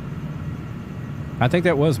 I think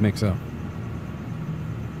that was Mixo.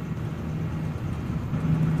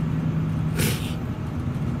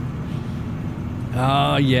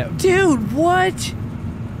 Oh, yeah. Dude, what?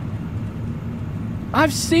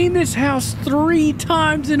 I've seen this house 3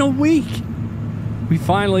 times in a week. We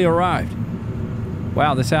finally arrived.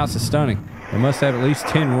 Wow, this house is stunning. It must have at least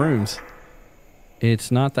 10 rooms.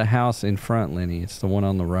 It's not the house in front, Lenny. It's the one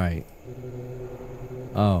on the right.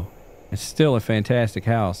 Oh, it's still a fantastic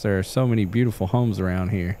house. There are so many beautiful homes around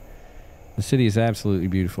here. The city is absolutely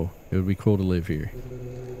beautiful. It would be cool to live here.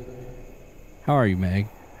 How are you, Meg?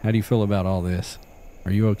 How do you feel about all this?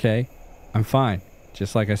 Are you okay? I'm fine.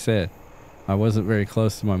 Just like I said, I wasn't very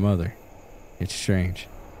close to my mother. It's strange.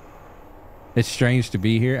 It's strange to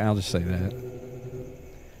be here. I'll just say that.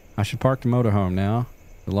 I should park the motorhome now.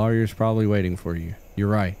 The lawyer's probably waiting for you. You're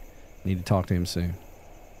right. Need to talk to him soon.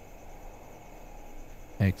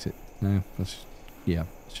 Exit. No, let's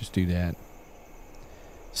just do that.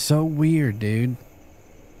 So weird, dude.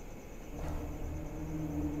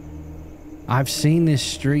 I've seen this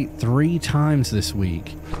street 3 times this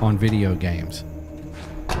week on video games.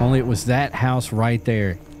 Only it was that house right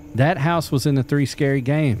there. That house was in the 3 Scary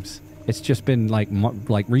Games. It's just been like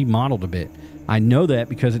remodeled a bit. I know that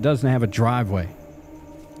because it doesn't have a driveway.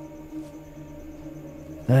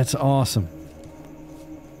 That's awesome.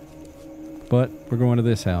 But we're going to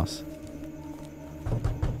this house.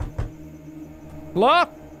 Hello?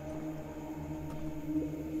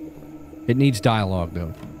 It needs dialogue,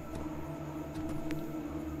 though.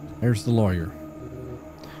 There's the lawyer.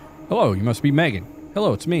 Hello, you must be Megan.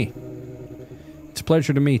 Hello, it's me. It's a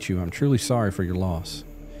pleasure to meet you. I'm truly sorry for your loss.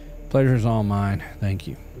 Pleasure's all mine. Thank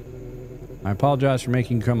you. I apologize for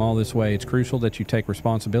making you come all this way. It's crucial that you take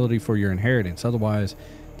responsibility for your inheritance. Otherwise,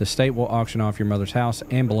 the state will auction off your mother's house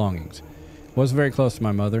and belongings. Wasn't very close to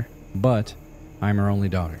my mother, but I'm her only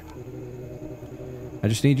daughter. I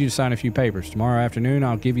just need you to sign a few papers. Tomorrow afternoon,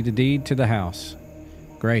 I'll give you the deed to the house.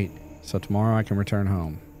 Great. So tomorrow I can return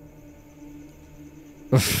home.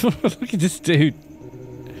 Look at this dude.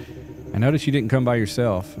 I noticed you didn't come by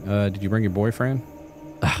yourself. Did you bring your boyfriend?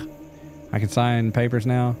 Ugh. I can sign papers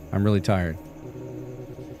now? I'm really tired.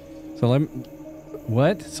 So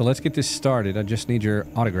let's get this started. I just need your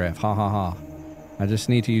autograph. Ha ha ha. I just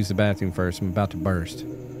need to use the bathroom first. I'm about to burst.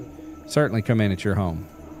 Certainly come in at your home.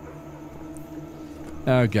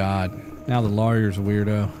 Oh, God. Now the lawyer's a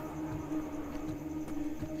weirdo.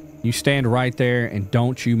 You stand right there and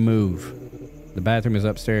don't you move. The bathroom is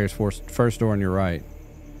upstairs, first door on your right.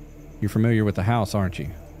 You're familiar with the house, aren't you?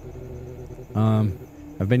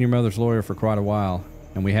 I've been your mother's lawyer for quite a while,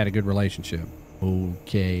 and we had a good relationship.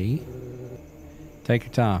 Okay. Take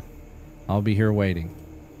your time. I'll be here waiting.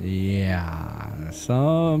 Yeah,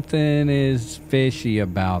 something is fishy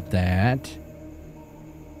about that.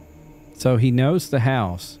 So he knows the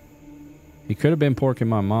house. He could have been porking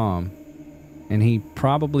my mom. And he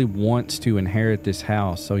probably wants to inherit this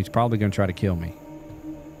house, so he's probably going to try to kill me.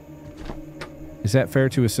 Is that fair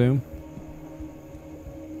to assume?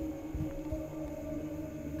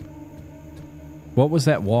 What was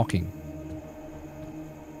that walking?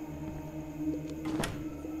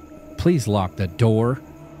 Please lock the door.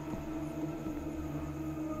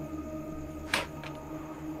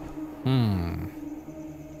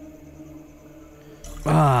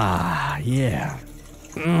 Ah, yeah.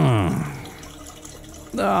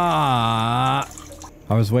 I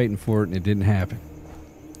was waiting for it and it didn't happen.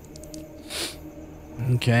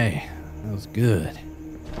 Okay, that was good.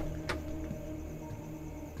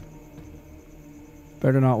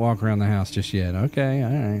 Better not walk around the house just yet. Okay,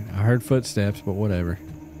 alright. I heard footsteps, but whatever.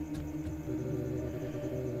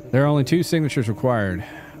 There are only 2 signatures required.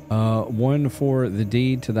 One for the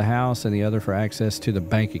deed to the house and the other for access to the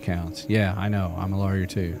bank accounts. Yeah, I know. I'm a lawyer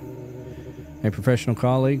too. A professional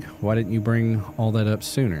colleague, why didn't you bring all that up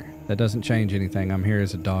sooner? That doesn't change anything. I'm here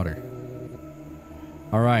as a daughter.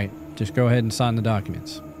 All right, just go ahead and sign the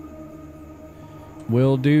documents.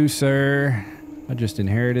 Will do, sir. I just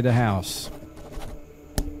inherited a house.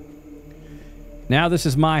 Now this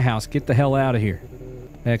is my house. Get the hell out of here.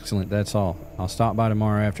 Excellent, that's all. I'll stop by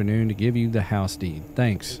tomorrow afternoon to give you the house deed.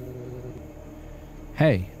 Thanks.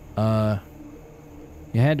 Hey,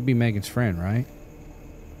 you had to be Megan's friend, right?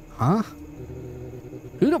 Huh?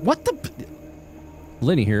 What the?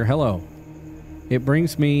 Lenny here, hello. It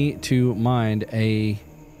brings me to mind a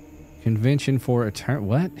convention for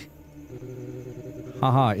what?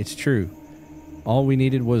 Haha, it's true. All we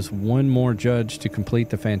needed was one more judge to complete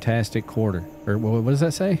the fantastic quarter. Or what does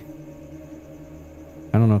that say?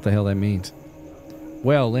 I don't know what the hell that means.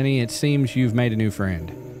 Well, Lenny, it seems you've made a new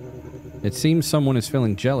friend. It seems someone is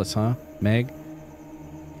feeling jealous, huh, Meg?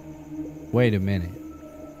 Wait a minute.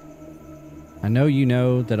 I know you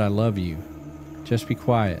know that I love you. Just be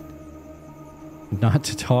quiet. Not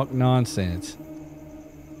to talk nonsense.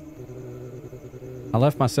 I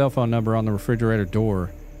left my cell phone number on the refrigerator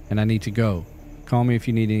door, and I need to go. Call me if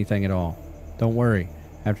you need anything at all. Don't worry.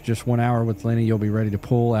 After just 1 hour with Lenny, you'll be ready to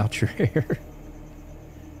pull out your hair.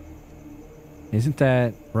 Isn't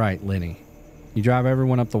that right, Lenny? You drive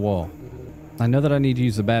everyone up the wall. I know that I need to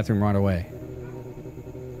use the bathroom right away.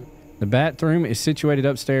 The bathroom is situated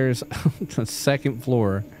upstairs on the second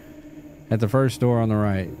floor at the first door on the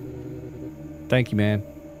right. Thank you, man.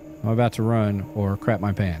 I'm about to run or crap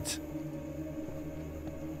my pants.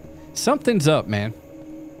 Something's up, man.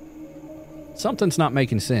 Something's not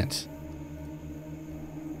making sense.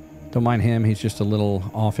 Don't mind him. He's just a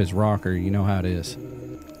little off his rocker. You know how it is.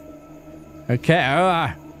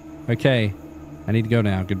 Okay. Okay. I need to go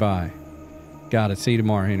now. Goodbye. Got it. See you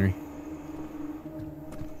tomorrow, Henry.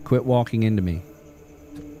 Quit walking into me.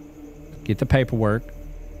 Get the paperwork.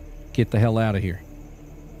 Get the hell out of here.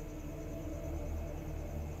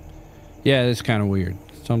 Yeah, it's kind of weird.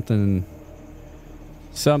 Something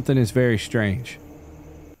is very strange.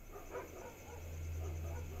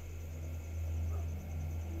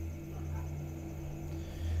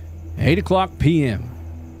 Eight o'clock p.m.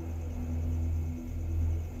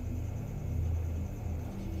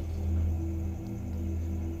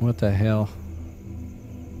 What the hell?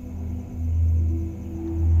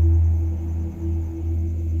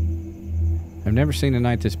 I've never seen a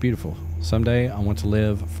night this beautiful. Someday I want to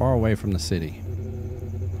live far away from the city.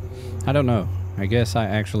 I don't know. I guess I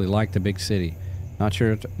actually like the big city. Not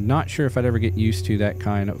sure if I'd ever get used to that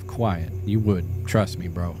kind of quiet. You would. Trust me,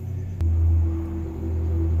 bro.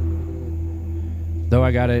 Though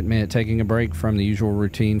I gotta admit, taking a break from the usual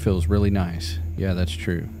routine feels really nice. Yeah, that's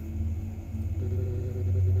true.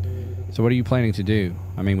 So what are you planning to do?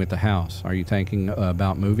 I mean, with the house. Are you thinking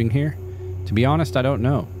about moving here? To be honest, I don't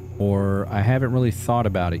know. Or I haven't really thought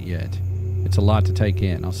about it yet. It's a lot to take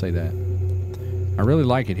in, I'll say that. I really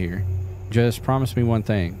like it here. Just promise me one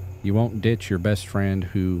thing. You won't ditch your best friend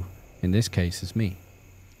who, in this case, is me.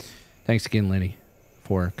 Thanks again, Lenny,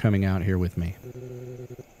 for coming out here with me.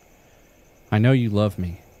 I know you love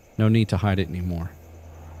me. No need to hide it anymore.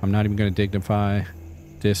 I'm not even going to dignify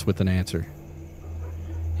this with an answer.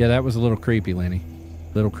 Yeah, that was a little creepy, Lenny.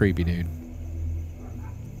 Little creepy, dude.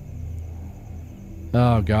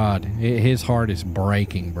 Oh, God. His heart is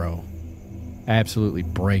breaking, bro. Absolutely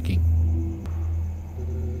breaking.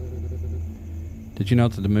 Did you know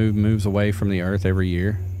that the moon moves away from the Earth every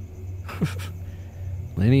year?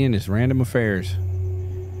 Lenny and his random affairs.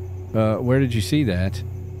 Where did you see that?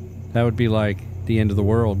 That would be like the end of the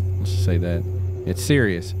world. Let's just say that. It's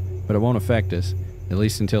serious, but it won't affect us, at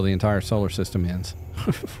least until the entire solar system ends.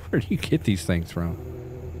 Where do you get these things from?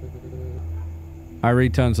 I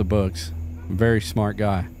read tons of books. I'm a very smart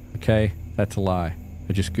guy. Okay? That's a lie.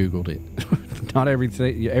 I just Googled it. Not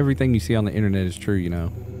everything you see on the internet is true, you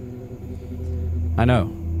know. I know.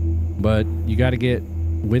 But you got to get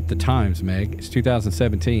with the times, Meg. It's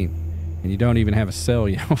 2017. And you don't even have a cell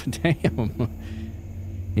yet. Damn.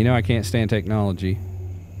 You know I can't stand technology.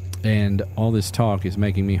 And all this talk is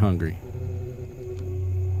making me hungry.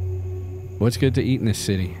 What's good to eat in this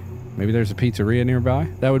city? Maybe there's a pizzeria nearby?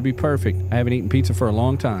 That would be perfect. I haven't eaten pizza for a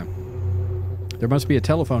long time. There must be a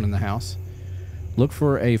telephone in the house. Look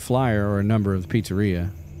for a flyer or a number of the pizzeria.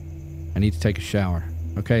 I need to take a shower.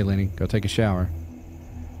 Okay, Lenny, go take a shower.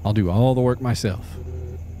 I'll do all the work myself.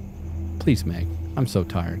 Please, Meg. I'm so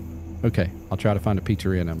tired. Okay, I'll try to find a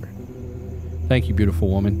pizzeria number. Thank you, beautiful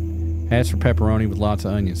woman. Ask for pepperoni with lots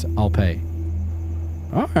of onions. I'll pay.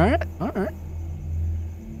 All right, all right.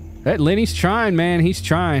 Hey, Lenny's trying, man. He's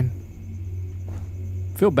trying.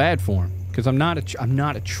 Feel bad for him because I'm not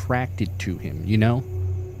attracted to him, you know?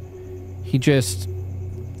 It's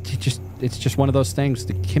just one of those things.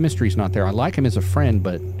 The chemistry's not there. I like him as a friend,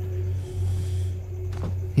 but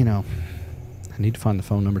you know, I need to find the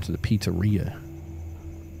phone number to the pizzeria.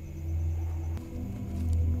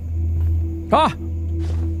 Ah!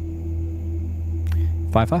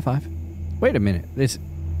 555. Wait a minute.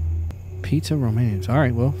 Pizza Romance. All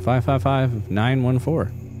right, well,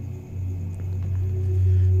 555-914.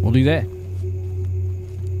 We'll do that.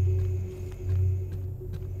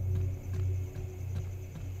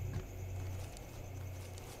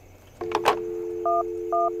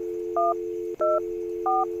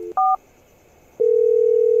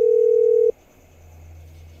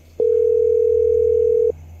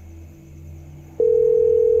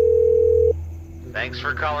 Thanks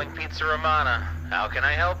for calling Pizza Romana. How can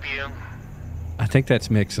I help you? I think that's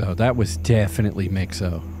Mixo. That was definitely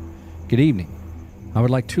Mixo. Good evening. I would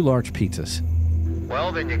like 2 large pizzas.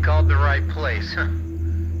 Well, then you called the right place.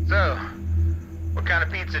 So, what kind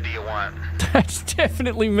of pizza do you want? That's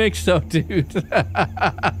definitely Mixo, dude.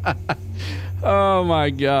 Oh my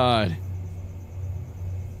god.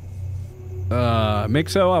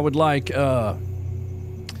 Mixo, I would like 2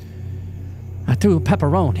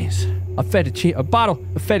 pepperonis, a bottle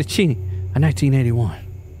of fettuccine, a 1981.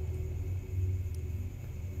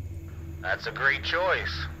 That's a great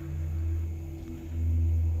choice.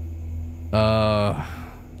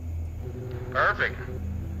 Perfect.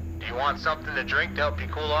 Do you want something to drink to help you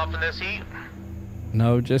cool off in this heat?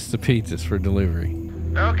 No, just the pizzas for delivery.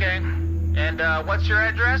 Okay. And, what's your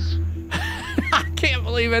address? I can't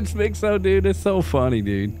believe it's Mixo, dude. It's so funny,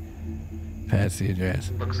 dude. Pass the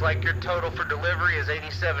address. Looks like your total for delivery is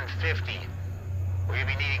 $87.50. Will you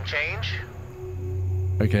be needing change?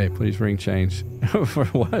 Okay, please bring change. For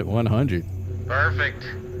what? 100. Perfect.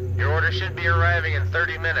 Your order should be arriving in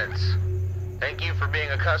 30 minutes. Thank you for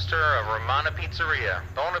being a customer of Romana Pizzeria.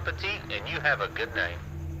 Bon appetit, and you have a good night.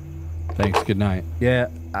 Thanks, good night. Yeah,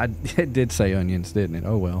 it did say onions, didn't it?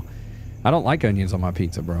 Oh well. I don't like onions on my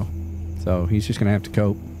pizza, bro. So he's just gonna have to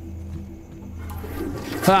cope.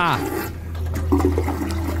 Ha!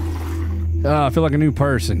 I feel like a new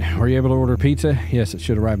person. Were you able to order pizza? Yes, it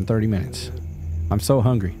should arrive in 30 minutes. I'm so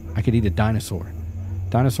hungry. I could eat a dinosaur.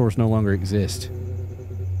 Dinosaurs no longer exist.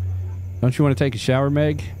 Don't you want to take a shower,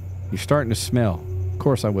 Meg? You're starting to smell. Of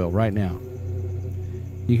course I will, right now.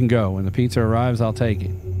 You can go. When the pizza arrives, I'll take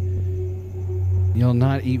it. You'll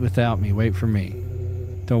not eat without me. Wait for me.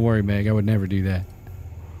 Don't worry, Meg. I would never do that.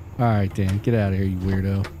 Alright, Dan. Get out of here, you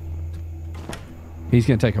weirdo. He's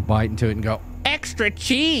going to take a bite into it and go, extra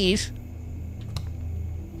cheese!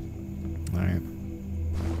 Alright.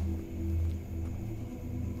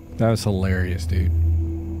 That was hilarious, dude.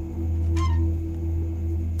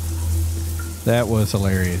 That was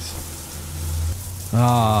hilarious.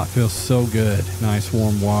 Ah, feels so good. Nice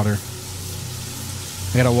warm water.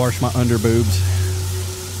 I gotta wash my under boobs.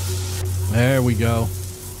 There we go.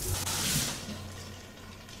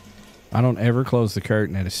 I don't ever close the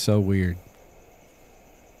curtain. That is so weird.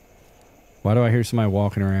 Why do I hear somebody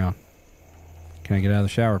walking around? Can I get out of the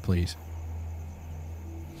shower, please?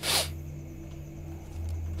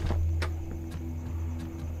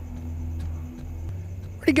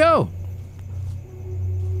 Where'd he go?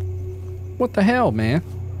 What the hell, man?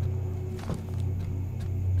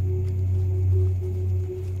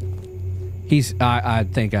 I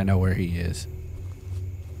think I know where he is.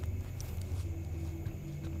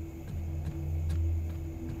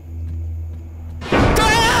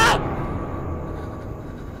 Ah!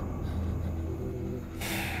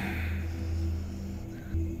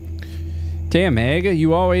 Damn, Meg,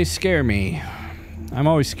 you always scare me. I'm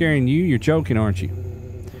always scaring you. You're joking, aren't you?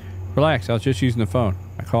 Relax, I was just using the phone.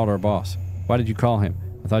 I called our boss. Why did you call him?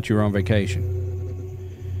 I thought you were on vacation.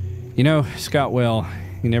 You know, Scott, well,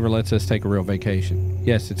 he never lets us take a real vacation.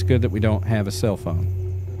 Yes, it's good that we don't have a cell phone.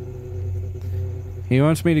 He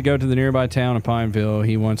wants me to go to the nearby town of Pineville.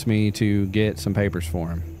 He wants me to get some papers for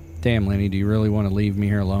him. Damn, Lenny, do you really want to leave me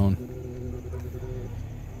here alone?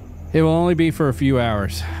 It will only be for a few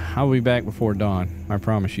hours. I'll be back before dawn. I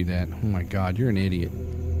promise you that. Oh my God, you're an idiot.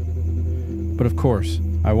 But of course,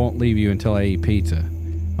 I won't leave you until I eat pizza.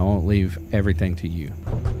 I won't leave everything to you.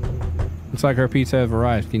 Looks like our pizza has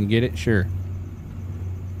arrived. Can you get it? Sure.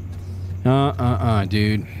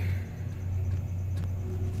 Dude.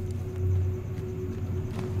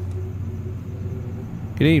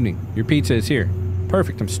 Good evening. Your pizza is here.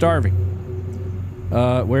 Perfect. I'm starving.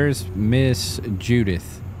 Where's Miss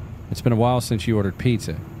Judith? It's been a while since you ordered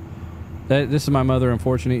pizza. This is my mother,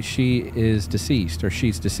 unfortunately. She is deceased, or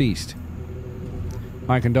she's deceased.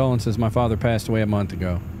 My condolences. My father passed away a month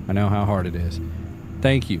ago. I know how hard it is.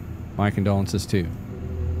 Thank you. My condolences, too.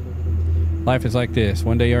 Life is like this.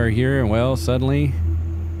 One day you're here, and well, suddenly,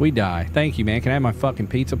 we die. Thank you, man. Can I have my fucking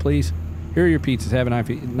pizza, please? Here are your pizzas. Have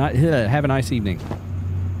a nice evening.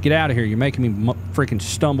 Get out of here. You're making me freaking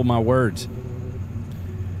stumble my words.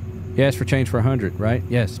 You asked for change for 100, right?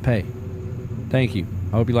 Yes, pay. Thank you.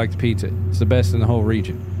 I hope you like the pizza. It's the best in the whole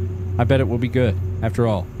region. I bet it will be good. After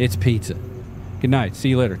all, it's pizza. Good night. See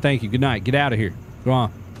you later. Thank you. Good night. Get out of here. Go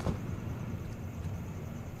on.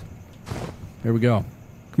 There we go.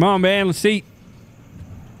 Come on, man. Let's eat.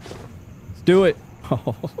 Let's do it.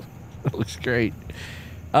 Oh, that looks great.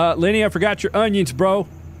 Lenny, I forgot your onions, bro.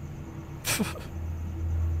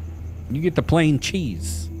 You get the plain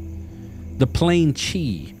cheese. The plain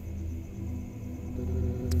cheese.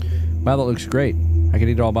 Wow, that looks great. I could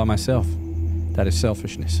eat it all by myself. That is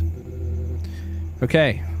selfishness.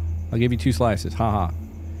 Okay. I'll give you 2 slices. Haha.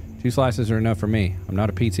 2 slices are enough for me. I'm not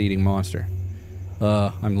a pizza eating monster.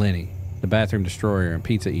 I'm Lenny, the bathroom destroyer and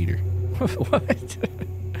pizza eater. What?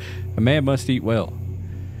 A man must eat well.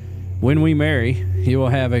 When we marry, you will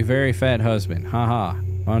have a very fat husband. Haha.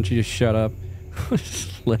 Why don't you just shut up?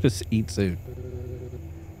 Let us eat soon.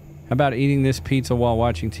 How about eating this pizza while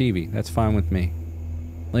watching TV? That's fine with me.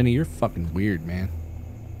 Lenny, you're fucking weird, man.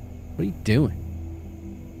 What are you doing?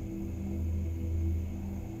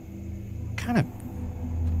 What kind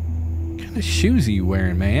of shoes are you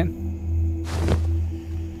wearing, man?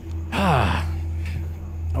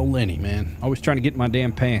 Oh, Lenny, man. Always trying to get in my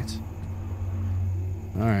damn pants.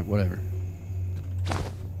 Alright, whatever.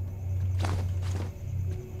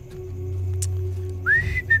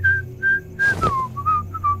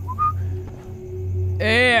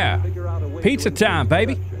 Yeah! Pizza time,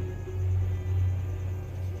 baby!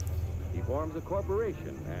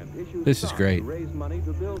 This is great.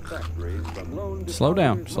 Slow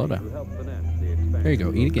down, slow down. There you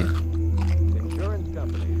go, eat again.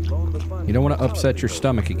 You don't want to upset your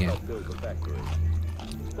stomach again.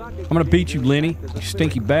 I'm gonna beat you, Lenny, you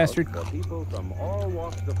stinky bastard.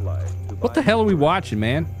 What the hell are we watching,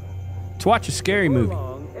 man? Let's watch a scary movie.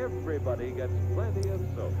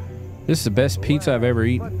 This is the best pizza I've ever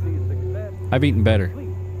eaten. I've eaten better,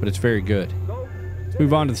 but it's very good. Let's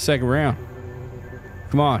move on to the second round.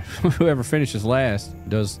 Come on, whoever finishes last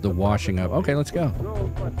does the washing up. Okay, let's go.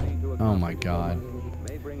 Oh my God.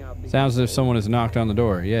 Sounds as if someone has knocked on the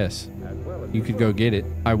door. Yes. You could go get it.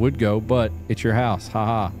 I would go, but it's your house.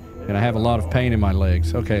 Haha. And I have a lot of pain in my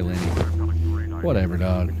legs. Okay, Lenny. Whatever,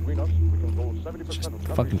 dog. Just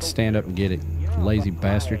fucking stand up and get it. Lazy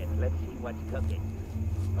bastard.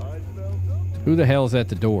 Who the hell is at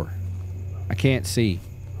the door? I can't see.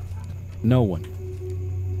 No one.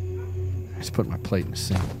 I just put my plate in the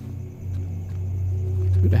sink.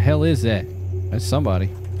 Who the hell is that? That's somebody.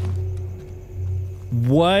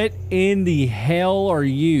 What in the hell are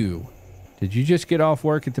you? Did you just get off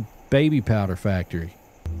work at the baby powder factory?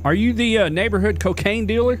 Are you the neighborhood cocaine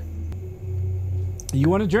dealer? You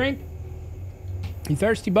want a drink? You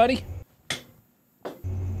thirsty, buddy?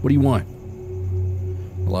 What do you want?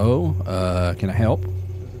 Hello? Can I help?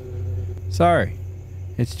 Sorry.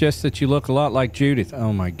 It's just that you look a lot like Judith.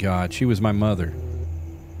 Oh my God, she was my mother.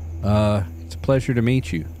 It's a pleasure to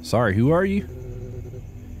meet you. Sorry, who are you?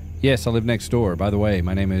 Yes, I live next door. By the way,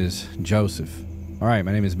 my name is Joseph. Alright,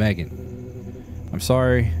 my name is Megan. I'm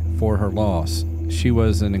sorry for her loss. She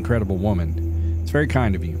was an incredible woman. It's very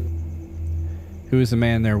kind of you. Who is the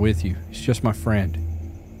man there with you? He's just my friend.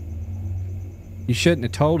 You shouldn't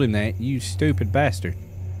have told him that, you stupid bastard.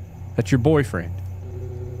 That's your boyfriend.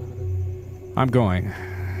 I'm going.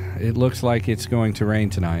 It looks like it's going to rain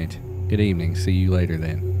tonight. Good evening. See you later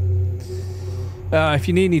then. If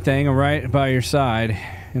you need anything, I'm right by your side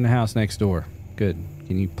in the house next door. Good.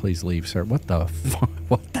 Can you please leave, sir? What the fuck?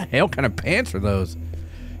 What the hell kind of pants are those?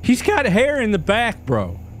 He's got hair in the back,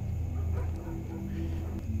 bro.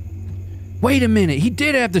 Wait a minute. He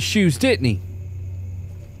did have the shoes, didn't he?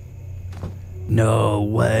 No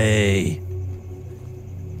way.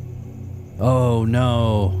 Oh,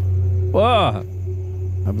 no. Whoa.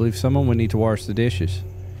 I believe someone would need to wash the dishes.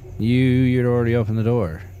 You'd already opened the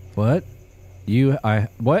door. What?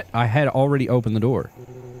 What? I had already opened the door.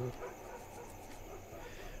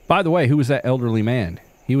 By the way, who was that elderly man?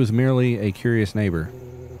 He was merely a curious neighbor.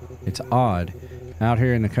 It's odd. Out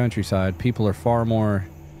here in the countryside, people are far more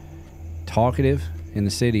talkative. In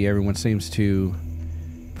the city, everyone seems to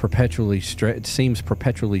perpetually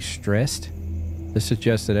stressed. This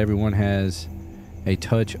suggests that everyone has a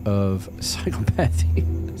touch of psychopathy.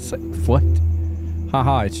 What?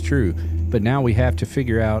 Haha, it's true. But now we have to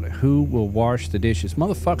figure out who will wash the dishes.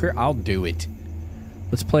 Motherfucker, I'll do it.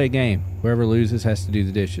 Let's play a game. Whoever loses has to do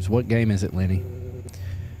the dishes. What game is it, Lenny?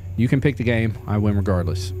 You can pick the game. I win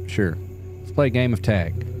regardless. Sure. Let's play a game of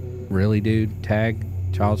tag. Really, dude? Tag?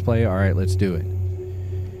 Child's play? Alright, let's do it.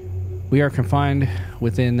 We are confined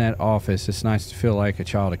within that office. It's nice to feel like a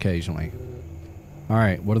child occasionally.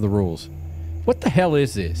 Alright, what are the rules? What the hell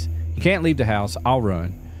is this? You can't leave the house. I'll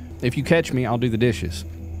run. If you catch me, I'll do the dishes.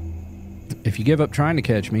 If you give up trying to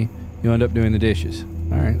catch me, you end up doing the dishes.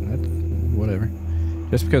 All right, that's whatever.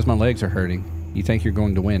 Just because my legs are hurting, you think you're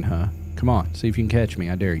going to win, huh? Come on, see if you can catch me.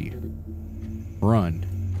 I dare you. Run.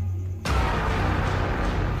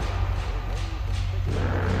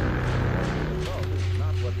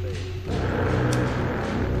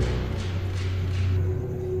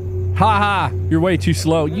 Ha ha! You're way too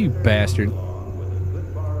slow, you bastard.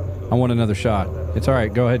 I want another shot. It's all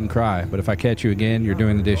right, go ahead and cry. But if I catch you again, you're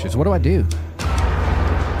doing the dishes. What do I do?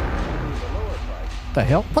 What the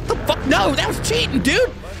hell? What the fuck? No, that was cheating, dude!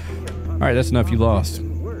 All right, that's enough. You lost.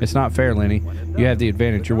 It's not fair, Lenny. You have the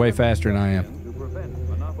advantage. You're way faster than I am.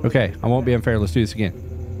 Okay, I won't be unfair. Let's do this again.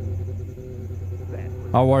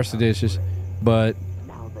 I'll wash the dishes, but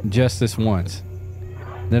just this once.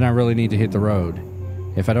 Then I really need to hit the road.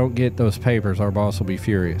 If I don't get those papers, our boss will be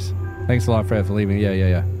furious. Thanks a lot for leaving.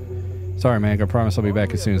 Yeah. Sorry, man. I promise I'll be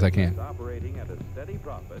back as soon as I can.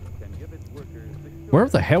 Where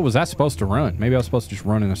the hell was I supposed to run? Maybe I was supposed to just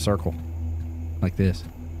run in a circle. Like this.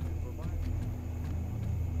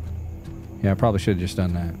 Yeah, I probably should have just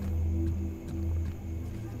done that.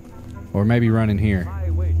 Or maybe run in here.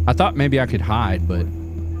 I thought maybe I could hide, but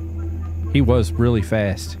he was really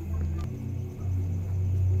fast.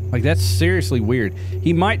 Like, that's seriously weird.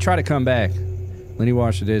 He might try to come back. Lenny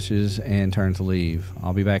washed the dishes and turned to leave.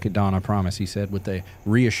 I'll be back at dawn, I promise, he said with a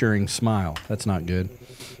reassuring smile. That's not good.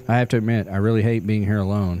 I have to admit, I really hate being here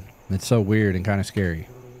alone. It's so weird and kind of scary.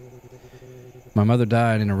 My mother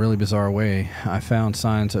died in a really bizarre way. I found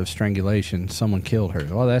signs of strangulation. Someone killed her.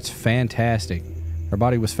 Oh, that's fantastic. Her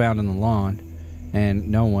body was found in the lawn, and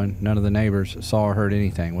none of the neighbors saw or heard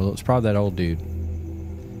anything. Well, it was probably that old dude.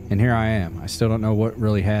 And here I am. I still don't know what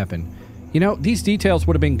really happened. You know, these details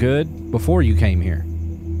would have been good before you came here.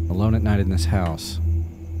 Alone at night in this house.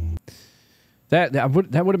 That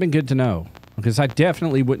would have been good to know. Because I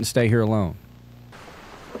definitely wouldn't stay here alone.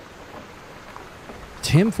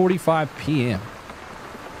 10:45 p.m.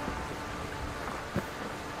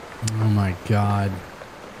 Oh my God.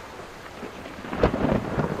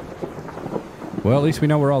 Well, at least we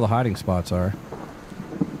know where all the hiding spots are.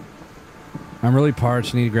 I'm really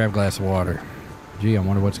parched. I need to grab a glass of water. Gee, I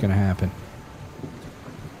wonder what's going to happen.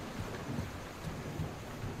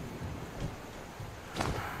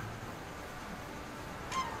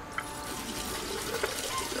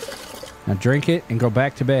 Now drink it and go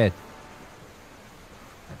back to bed.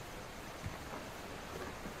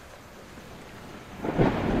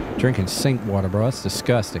 Drinking sink water, bro. That's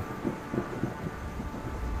disgusting.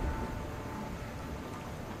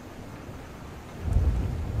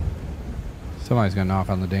 Somebody's gonna knock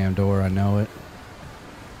on the damn door, I know it.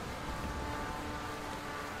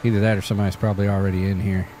 Either that or somebody's probably already in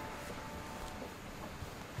here.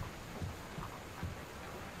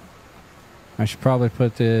 I should probably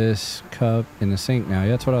put this cup in the sink now. Yeah,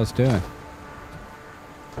 that's what I was doing.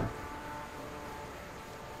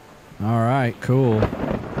 Alright, cool.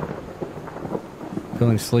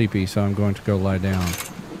 Feeling sleepy, so I'm going to go lie down.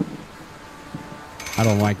 I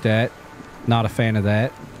don't like that. Not a fan of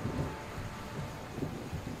that.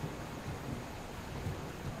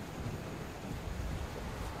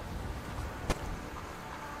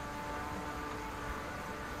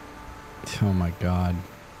 Oh my God.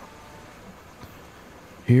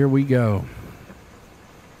 Here we go.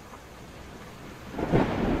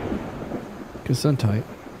 Gesundheit.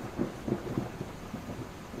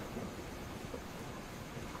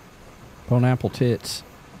 Pineapple tits.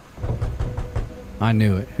 I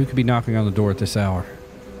knew it. Who could be knocking on the door at this hour?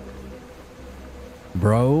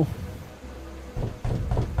 Bro?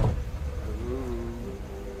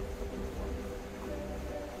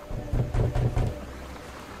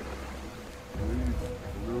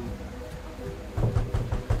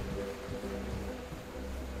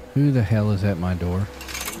 Who the hell is at my door?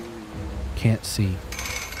 Can't see.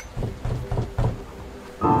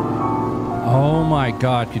 Oh my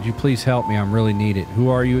God, could you please help me? I'm really needed. Who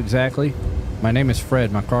are you exactly? My name is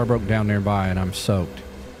Fred. My car broke down nearby and I'm soaked.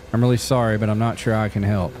 I'm really sorry, but I'm not sure I can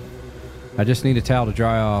help. I just need a towel to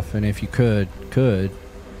dry off, and if you could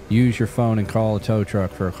use your phone and call a tow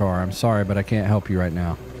truck for a car. I'm sorry, but I can't help you right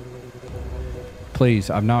now.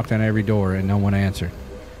 Please, I've knocked on every door and no one answered.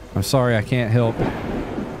 I'm sorry, I can't help.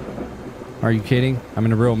 Are you kidding? I'm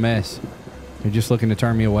in a real mess. You're just looking to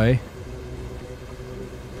turn me away?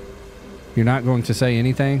 You're not going to say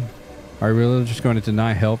anything? Are you really just going to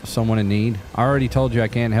deny help to someone in need? I already told you I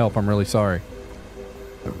can't help. I'm really sorry.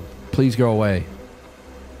 Please go away.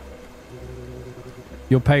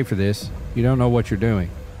 You'll pay for this. You don't know what you're doing.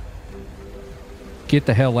 Get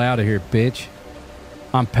the hell out of here, bitch.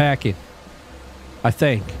 I'm packing. I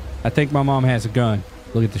think my mom has a gun.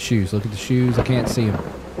 Look at the shoes. Look at the shoes. I can't see them.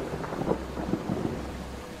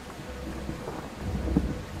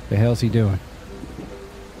 hell's he doing?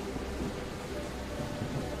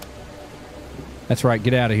 That's right,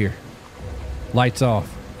 get out of here. Lights off.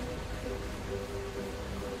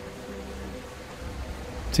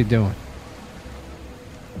 What's he doing?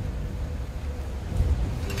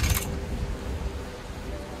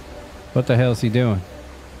 What the hell is he doing?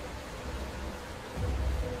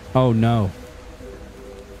 Oh no.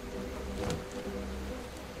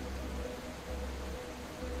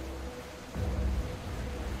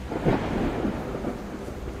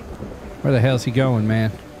 Where the hell's he going,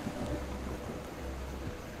 man?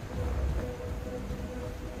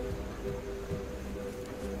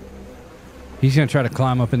 He's gonna try to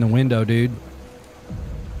climb up in the window, dude.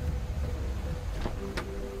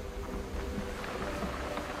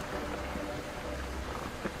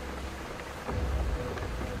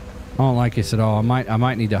 I don't like this at all. I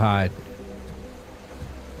might need to hide.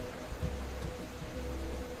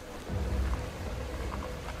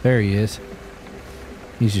 There he is.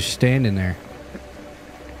 He's just standing there.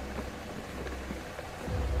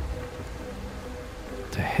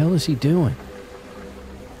 What the hell is he doing?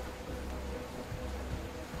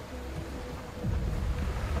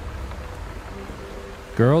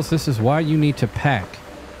 Girls, this is why you need to pack.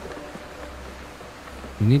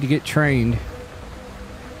 You need to get trained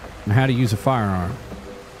on how to use a firearm.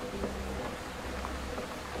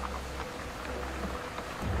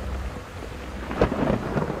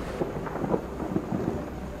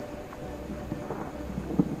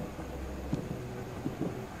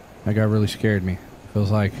 That guy really scared me.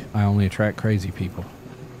 Feels like I only attract crazy people.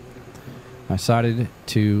 I decided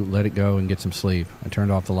to let it go and get some sleep. I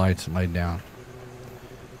turned off the lights and laid down.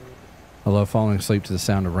 I love falling asleep to the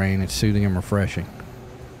sound of rain. It's soothing and refreshing.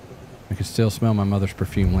 I could still smell my mother's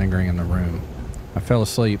perfume lingering in the room. I fell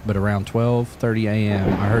asleep, but around 12:30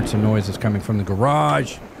 a.m., I heard some noises coming from the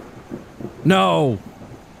garage. No!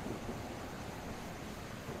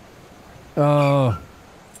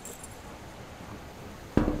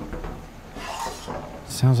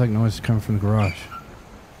 Sounds like noises coming from the garage.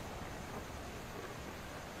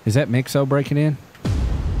 Is that Mixo breaking in?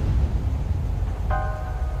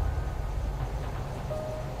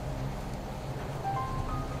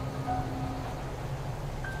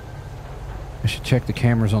 I should check the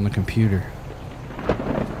cameras on the computer.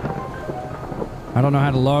 I don't know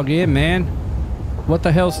how to log in, man. What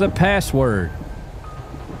the hell's the password?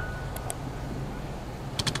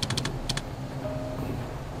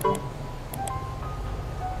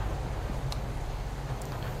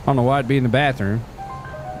 I don't know why I'd be in the bathroom.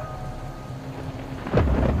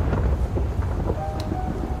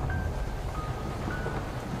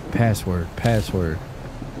 Password.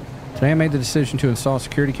 Today I made the decision to install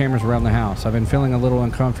security cameras around the house. I've been feeling a little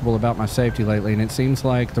uncomfortable about my safety lately, and it seems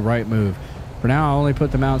like the right move. For now, I only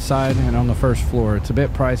put them outside and on the first floor. It's a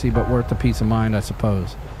bit pricey, but worth the peace of mind, I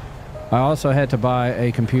suppose. I also had to buy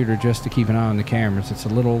a computer just to keep an eye on the cameras. It's a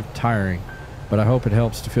little tiring, but I hope it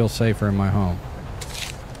helps to feel safer in my home.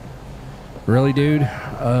 Really, dude?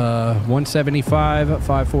 175,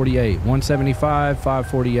 548. 175,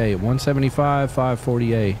 548. 175,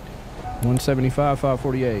 548. 175,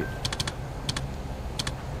 548.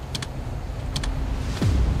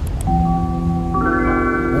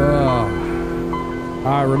 Oh,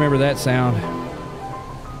 I remember that sound.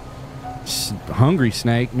 Hungry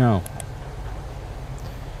snake? No.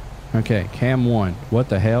 Okay, cam 1. What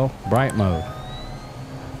the hell? Bright mode.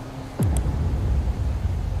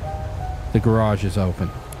 The garage is open.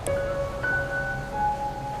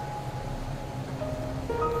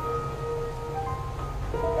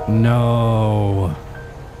 No.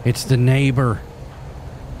 It's the neighbor.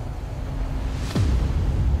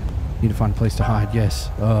 Need to find a place to hide, yes.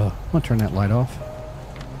 I'm gonna turn that light off.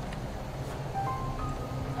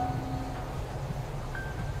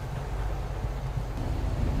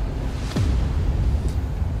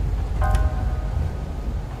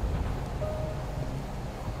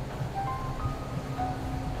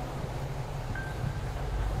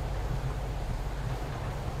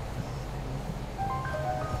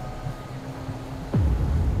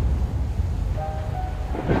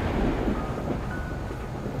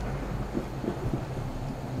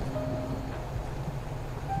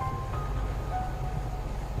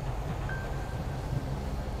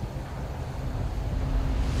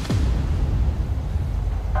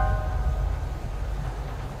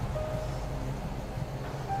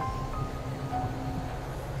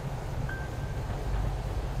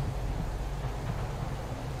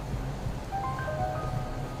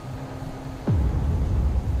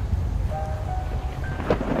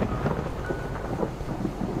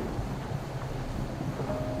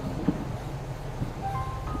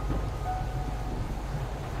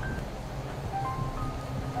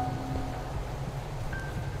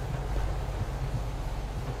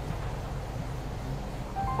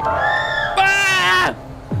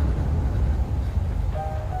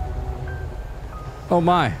 Oh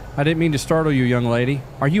my, I didn't mean to startle you, young lady.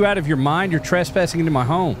 Are you out of your mind? You're trespassing into my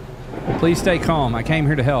home. Please stay calm. I came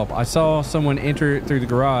here to help. I saw someone enter through the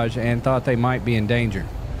garage and thought they might be in danger.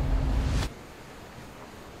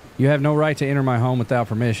 You have no right to enter my home without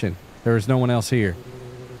permission. There is no one else here.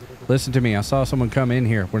 Listen to me. I saw someone come in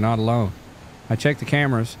here. We're not alone. I checked the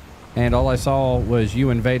cameras, and all I saw was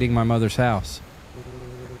you invading my mother's house.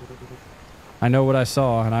 I know what I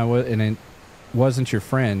saw, and it wasn't your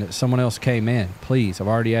friend. Someone else came in. Please, I've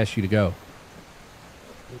already asked you to go.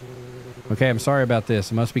 Okay, I'm sorry about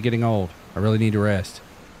this. I must be getting old. I really need to rest.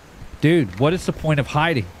 Dude, what is the point of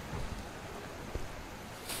hiding?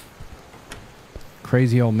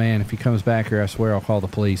 Crazy old man. If he comes back here, I swear I'll call the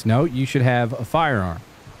police. No, you should have a firearm.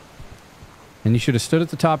 And you should have stood at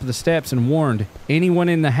the top of the steps and warned anyone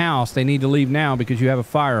in the house they need to leave now because you have a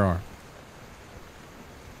firearm.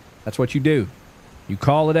 That's what you do. You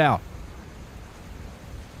call it out.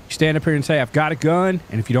 You stand up here and say, I've got a gun,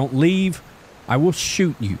 and if you don't leave, I will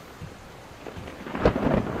shoot you.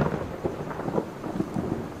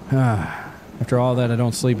 After all that, I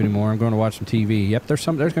don't sleep anymore. I'm going to watch some TV. Yep, there's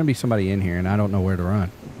going to be somebody in here, and I don't know where to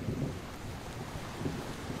run.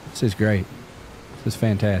 This is great. This is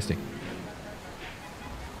fantastic.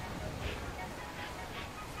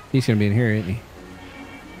 He's going to be in here, isn't he?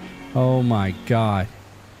 Oh my God.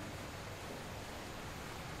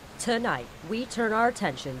 Tonight, we turn our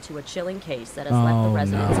attention to a chilling case that has left the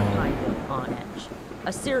residents of Pineville on edge.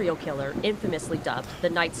 A serial killer, infamously dubbed the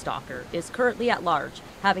Night Stalker, is currently at large,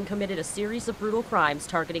 having committed a series of brutal crimes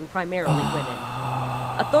targeting primarily women.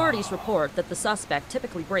 Authorities report that the suspect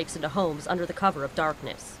typically breaks into homes under the cover of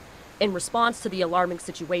darkness. In response to the alarming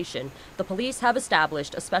situation, the police have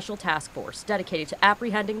established a special task force dedicated to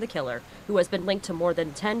apprehending the killer, who has been linked to more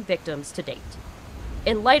than 10 victims to date.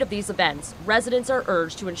 In light of these events, residents are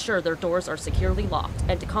urged to ensure their doors are securely locked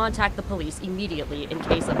and to contact the police immediately in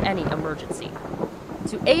case of any emergency.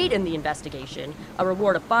 To aid in the investigation, a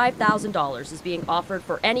reward of $5,000 is being offered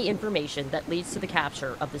for any information that leads to the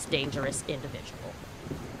capture of this dangerous individual.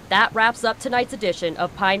 That wraps up tonight's edition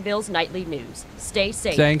of Pineville's Nightly News. Stay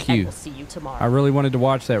safe. Thank you. And we'll see you tomorrow. I really wanted to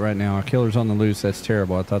watch that right now. A killer's on the loose. That's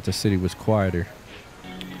terrible. I thought the city was quieter.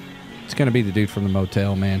 It's going to be the dude from the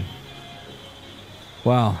motel, man.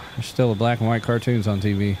 Wow, there's still a black and white cartoons on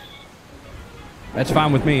TV. That's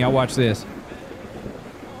fine with me. I'll watch this.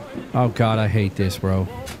 Oh, God, I hate this, bro.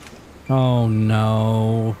 Oh,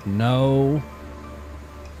 no. No.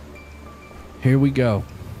 Here we go.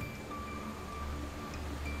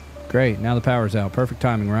 Great, now the power's out. Perfect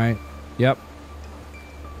timing, right? Yep.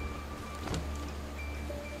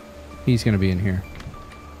 He's going to be in here.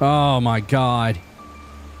 Oh, my God.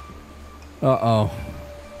 Uh-oh.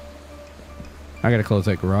 I gotta close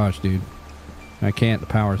that garage, dude. I can't. The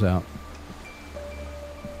power's out.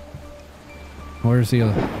 Where's the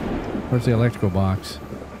electrical box?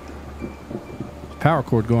 Power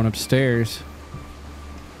cord going upstairs.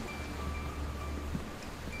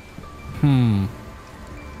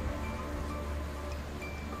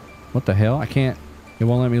 What the hell? I can't. It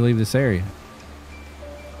won't let me leave this area.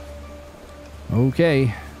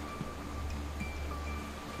 Okay.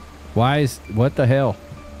 What the hell?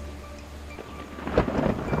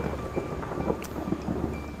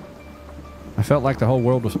 I felt like the whole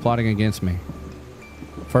world was plotting against me.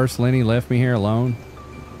 First, Lenny left me here alone.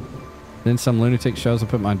 Then some lunatic shows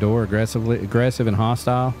up at my door, aggressive and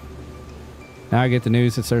hostile. Now I get the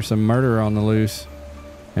news that there's some murderer on the loose,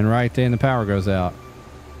 and right then the power goes out.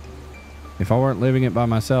 If I weren't living it by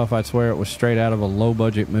myself, I'd swear it was straight out of a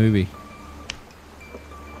low-budget movie.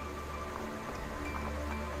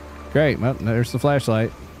 Great, well, there's the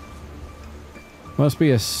flashlight. Must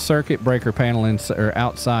be a circuit breaker panel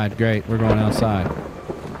outside. Great, we're going outside.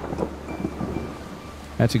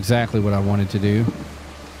 That's exactly what I wanted to do.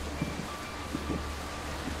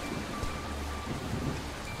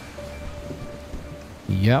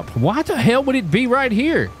 Yep. Why the hell would it be right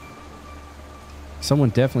here? Someone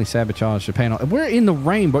definitely sabotaged the panel. We're in the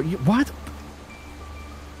rain, but what?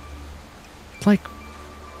 Like,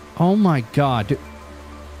 oh my God. Dude.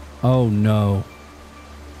 Oh no.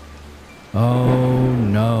 Oh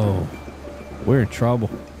no. We're in trouble.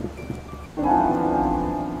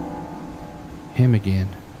 Him again.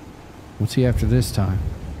 What's he after this time?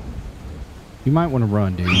 You might want to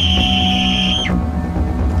run, dude.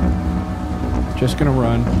 Just gonna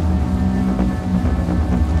run.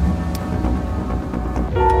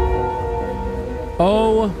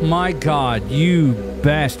 Oh my God, you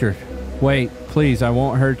bastard. Wait, please, I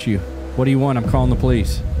won't hurt you. What do you want? I'm calling the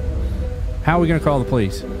police. How are we gonna call the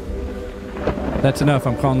police? That's enough.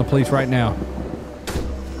 I'm calling the police right now.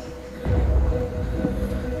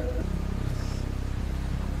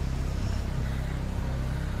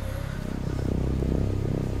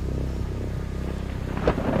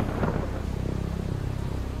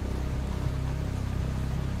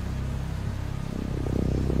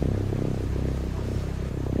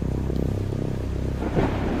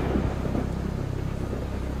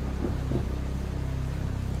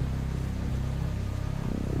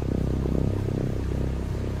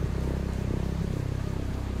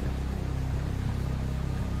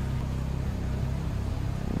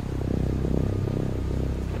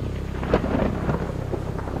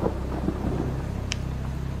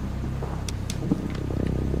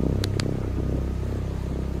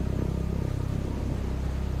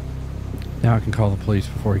 Now I can call the police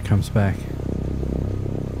before he comes back.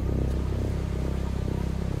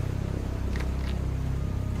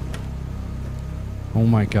 Oh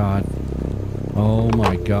my God. Oh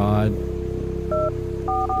my God.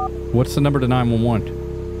 What's the number to 911?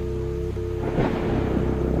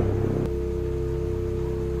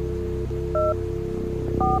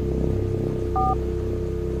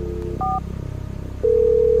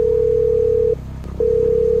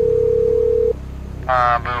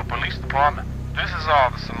 Pineville Police Department. This is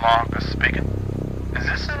Officer Marcus speaking. Is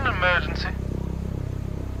this an emergency?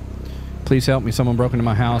 Please help me. Someone broke into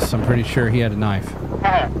my house. I'm pretty sure he had a knife.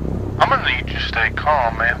 Oh, I'm gonna need you to stay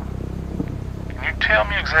calm, ma'am. Can you tell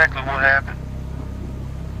me exactly what happened?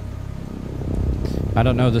 I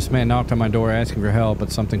don't know. This man knocked on my door asking for help,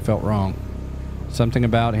 but something felt wrong. Something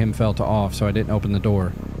about him felt off, so I didn't open the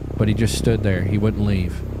door. But he just stood there. He wouldn't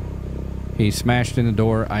leave. He smashed in the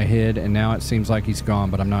door, I hid, and now it seems like he's gone,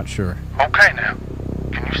 but I'm not sure. Okay now,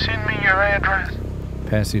 can you send me your address?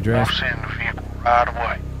 Pass the address. I'll send the vehicle right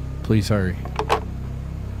away. Please hurry.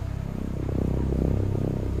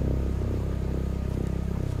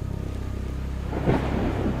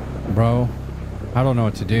 Bro, I don't know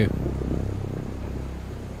what to do.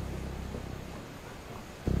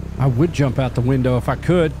 I would jump out the window if I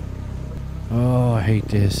could. Oh, I hate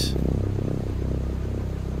this.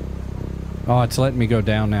 Oh, it's letting me go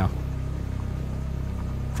down now.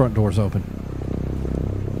 Front door's open.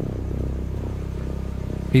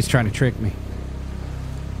 He's trying to trick me.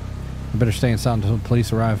 I better stay inside until the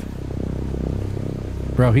police arrive.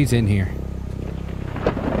 Bro, he's in here.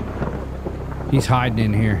 He's hiding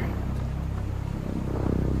in here.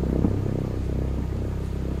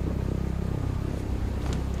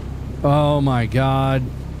 Oh my God.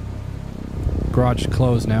 Garage is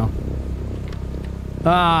closed now.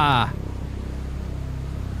 Ah!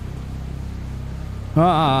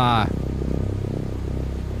 Ah!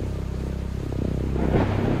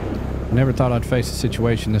 Never thought I'd face a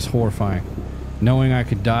situation this horrifying. Knowing I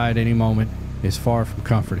could die at any moment is far from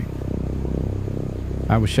comforting.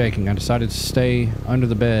 I was shaking. I decided to stay under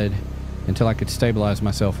the bed until I could stabilize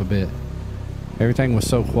myself a bit. Everything was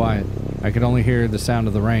so quiet. I could only hear the sound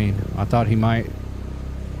of the rain. I thought he might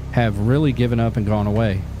have really given up and gone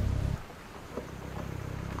away.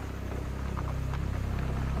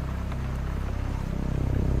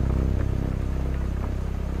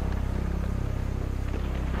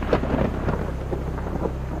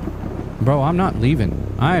 Bro, I'm not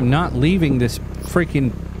leaving. I am not leaving this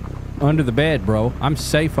freaking under the bed, bro. I'm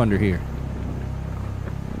safe under here.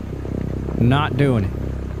 Not doing it.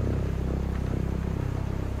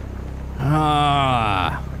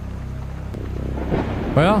 Ah.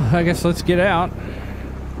 Well, I guess let's get out.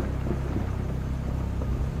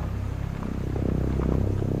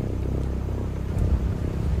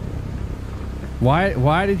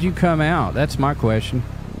 Why did you come out? That's my question.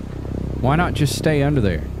 Why not just stay under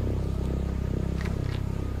there?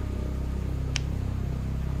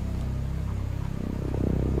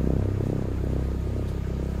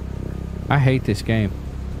 I hate this game.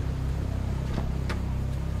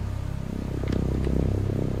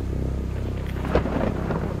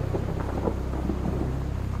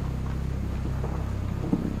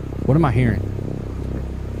 What am I hearing?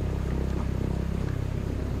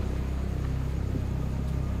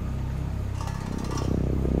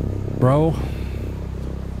 Bro.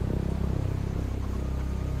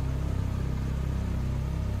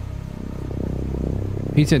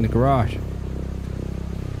 He's in the garage.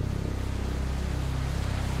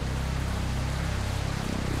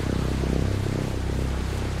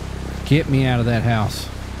 Get me out of that house.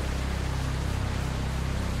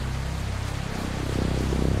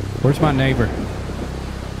 Where's my neighbor?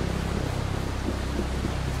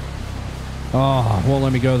 Oh, won't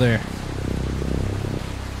let me go there.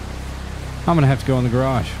 I'm gonna have to go in the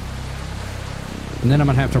garage. And then I'm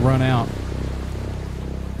gonna have to run out.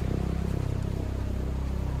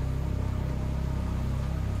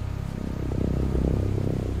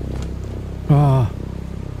 Oh.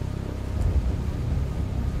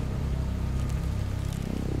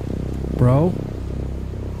 Bro?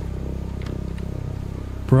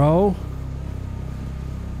 Bro?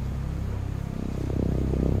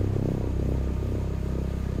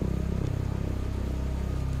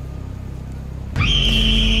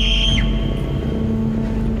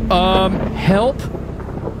 Help?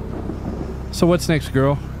 So what's next,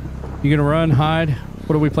 girl? You gonna run, hide?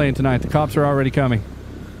 What are we playing tonight? The cops are already coming.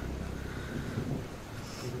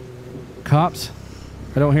 Cops?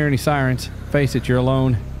 I don't hear any sirens. Face it, you're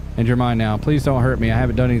alone, and you're mine now. Please don't hurt me. I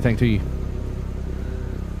haven't done anything to you.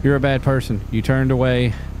 You're a bad person. You turned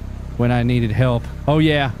away when I needed help. Oh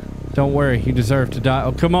yeah, Don't worry, you deserve to die.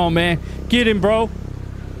 Oh, come on, man. Get him, bro.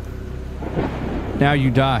 Now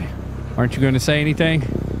you die. Aren't you going to say anything?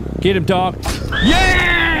 Get him, dog.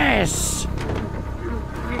 Yes!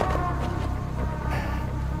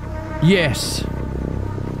 Yes.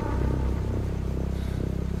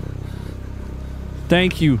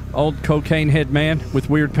 Thank you, old cocaine head man with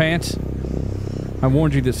weird pants. I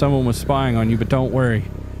warned you that someone was spying on you, but don't worry.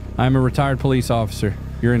 I'm a retired police officer.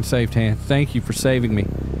 You're in safe hands. Thank you for saving me.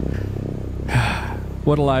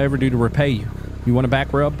 What'll I ever do to repay you? You want a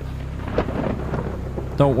back rub?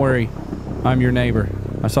 Don't worry. I'm your neighbor.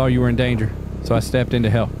 I saw you were in danger, so I stepped in to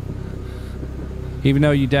help. Even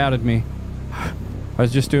though you doubted me, I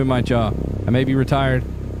was just doing my job. I may be retired,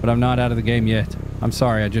 but I'm not out of the game yet. I'm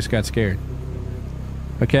sorry, I just got scared.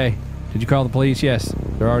 Okay, did you call the police? Yes,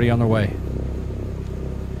 they're already on their way.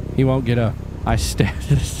 He won't get up. I stabbed...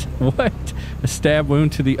 What? A stab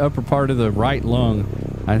wound to the upper part of the right lung.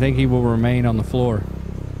 I think he will remain on the floor.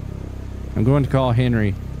 I'm going to call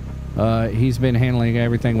Henry. He's been handling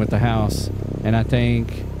everything with the house, and I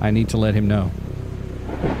think I need to let him know.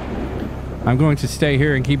 I'm going to stay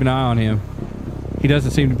here and keep an eye on him. He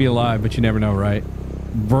doesn't seem to be alive, but you never know, right?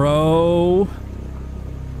 Bro.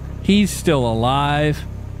 He's still alive.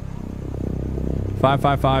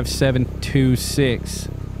 555-726.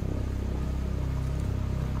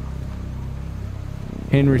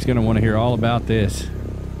 Henry's going to want to hear all about this.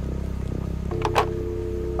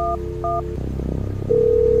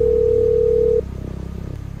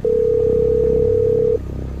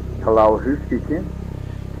 Hello, who's speaking?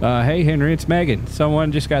 Hey, Henry, it's Megan.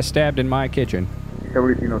 Someone just got stabbed in my kitchen. Is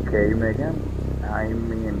everything okay, Megan? I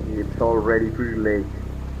mean, it's already pretty late.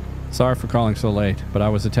 Sorry for calling so late, but I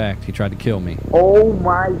was attacked. He tried to kill me. Oh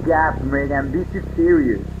my god, Megan, this is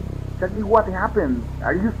serious. Tell me what happened.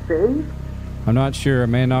 Are you safe? I'm not sure. A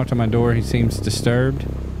man knocked on my door. He seems disturbed.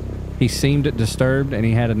 He seemed disturbed, and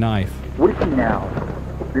he had a knife. What is he now?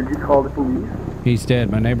 Did you call the police? He's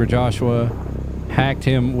dead. My neighbor Joshua hacked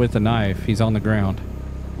him with a knife. He's on the ground.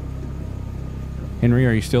 Henry,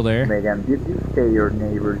 are you still there? Megan, did you say your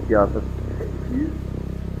neighbor Joseph saved you?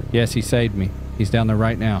 Yes, he saved me. He's down there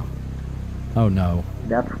right now. Oh, no.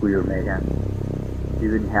 That's weird, Megan.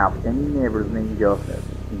 You didn't have any neighbors named Joseph.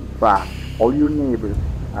 In fact, all your neighbors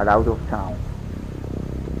are out of town.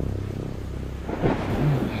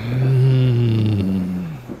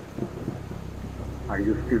 Are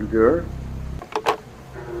you still there?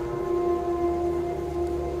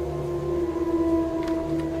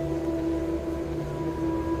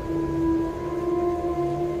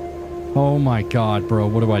 Oh my god, bro.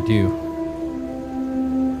 What do I do?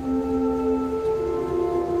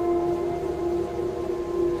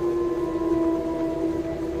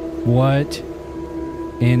 What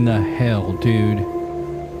in the hell, dude?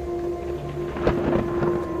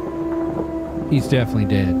 He's definitely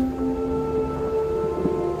dead.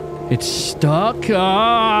 It's stuck?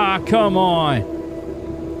 Ah, come on.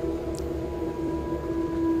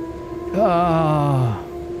 Ah.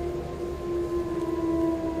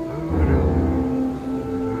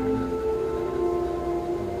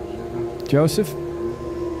 Joseph?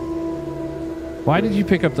 Why did you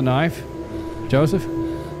pick up the knife? Joseph?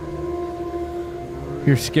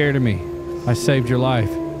 You're scared of me. I saved your life.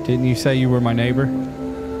 Didn't you say you were my neighbor?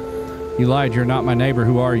 You lied. You're not my neighbor.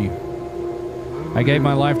 Who are you? I gave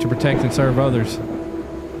my life to protect and serve others.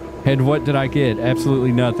 And what did I get?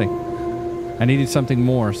 Absolutely nothing. I needed something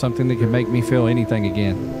more, something that could make me feel anything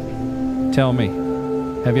again. Tell me,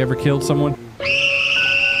 have you ever killed someone?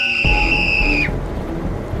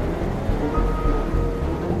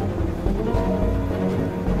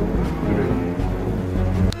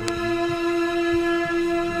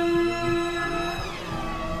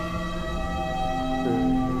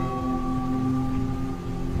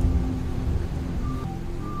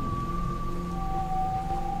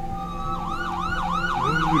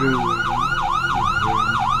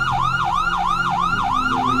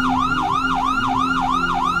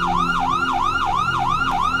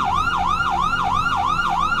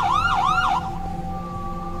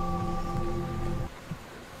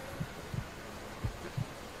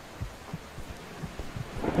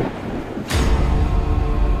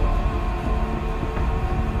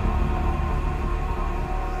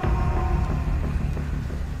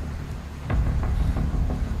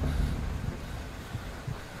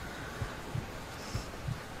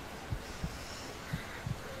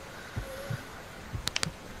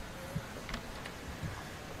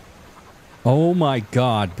 Oh my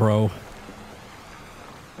god, bro.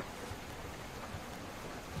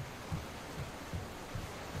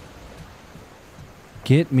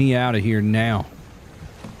 Get me out of here now.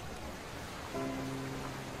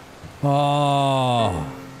 Oh.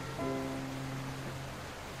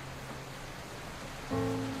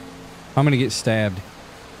 I'm gonna get stabbed.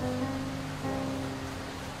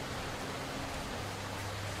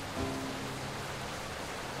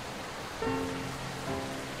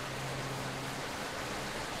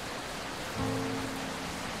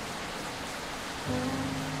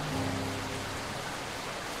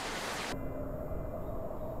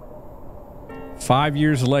 Five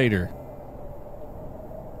years later.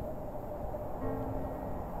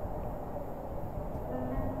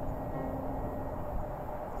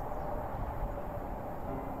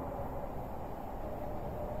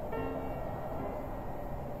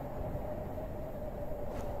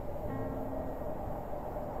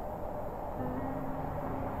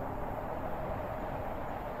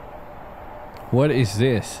 What is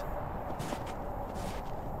this?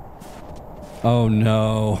 Oh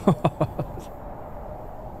no.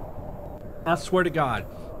 I swear to God,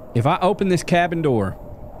 if I open this cabin door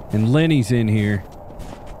and Lenny's in here,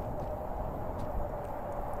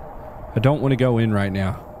 I don't want to go in right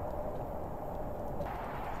now.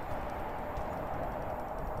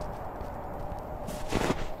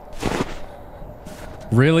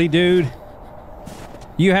 Really, dude?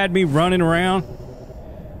 You had me running around?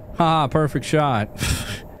 Ha, perfect shot.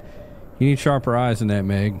 You need sharper eyes than that,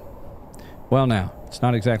 Meg. Well now, it's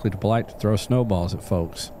not exactly polite to throw snowballs at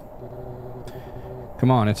folks.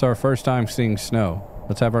 Come on, it's our first time seeing snow.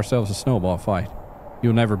 Let's have ourselves a snowball fight.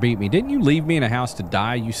 You'll never beat me. Didn't you leave me in a house to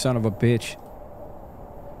die, you son of a bitch?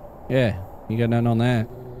 Yeah, you got nothing on that.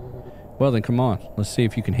 Well then, come on. Let's see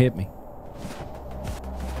if you can hit me.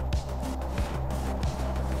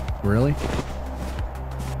 Really?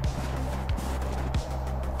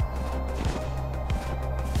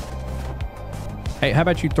 Hey, how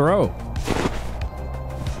about you throw?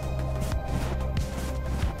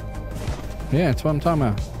 Yeah, that's what I'm talking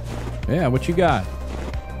about. Yeah, what you got?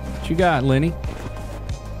 What you got, Lenny?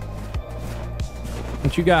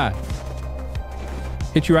 What you got?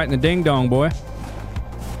 Hit you right in the ding-dong, boy.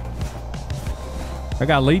 I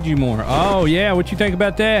gotta lead you more. Oh, yeah, what you think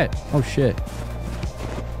about that? Oh, shit.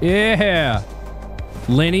 Yeah.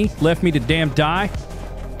 Lenny left me to damn die.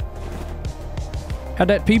 How'd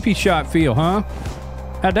that pee-pee shot feel, huh?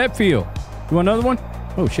 How'd that feel? You want another one?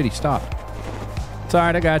 Oh, shit, he stopped. It's all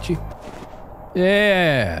right, I got you.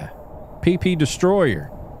 Yeah. PP Destroyer.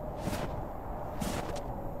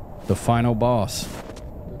 The final boss.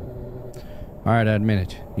 All right, I admit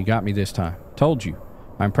it. You got me this time. Told you.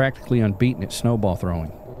 I'm practically unbeaten at snowball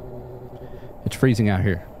throwing. It's freezing out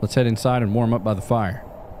here. Let's head inside and warm up by the fire.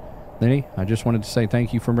 Lenny, I just wanted to say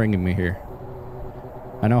thank you for bringing me here.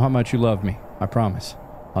 I know how much you love me. I promise.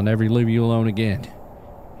 I'll never leave you alone again.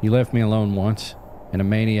 You left me alone once, and a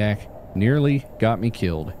maniac nearly got me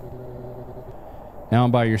killed. Now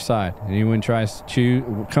I'm by your side. And anyone tries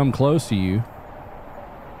to come close to you,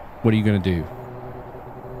 what are you going to do?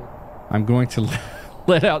 I'm going to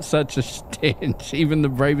let out such a stench. Even the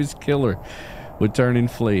bravest killer would turn and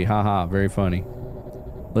flee. Haha, very funny.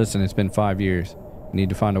 Listen, it's been 5 years. I need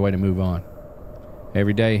to find a way to move on.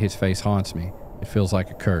 Every day his face haunts me. It feels like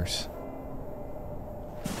a curse.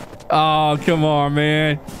 Oh, come on,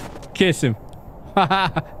 man. Kiss him.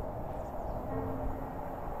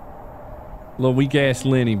 Little weak-ass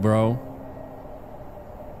Lenny, bro.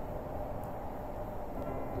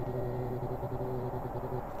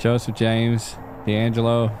 Joseph James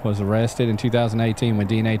D'Angelo was arrested in 2018 when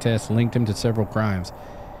DNA tests linked him to several crimes.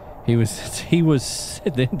 He was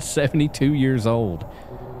then 72 years old.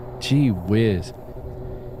 Gee whiz.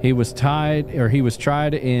 He was tried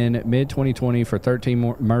in mid-2020 for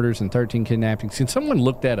 13 murders and 13 kidnappings. Can someone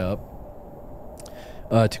look that up?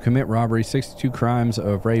 To commit robbery, 62 crimes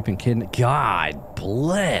of rape and kidnapping. God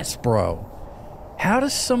bless, bro. How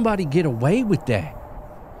does somebody get away with that?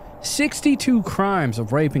 62 crimes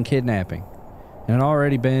of rape and kidnapping. And it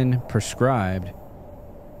already been prescribed.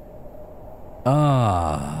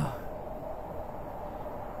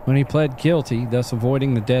 When he pled guilty, thus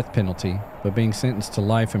avoiding the death penalty, but being sentenced to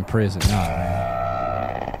life in prison. Nah,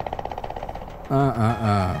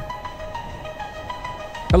 man.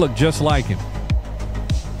 I look just like him.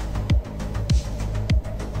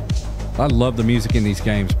 I love the music in these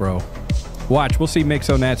games, bro. Watch, we'll see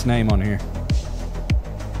Mixonat's name on here.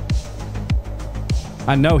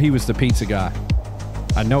 I know he was the pizza guy.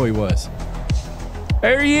 I know he was.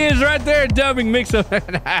 There he is right there dubbing Mixo.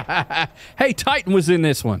 Hey, Titan was in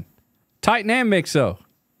this one. Titan and Mixo.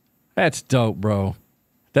 That's dope, bro.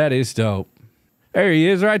 That is dope. There he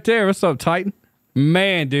is right there. What's up, Titan?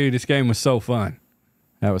 Man, dude, this game was so fun.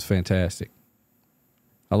 That was fantastic.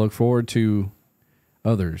 I look forward to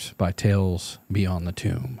Others by Tales Beyond the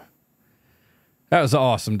Tomb. That was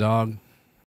awesome, dog.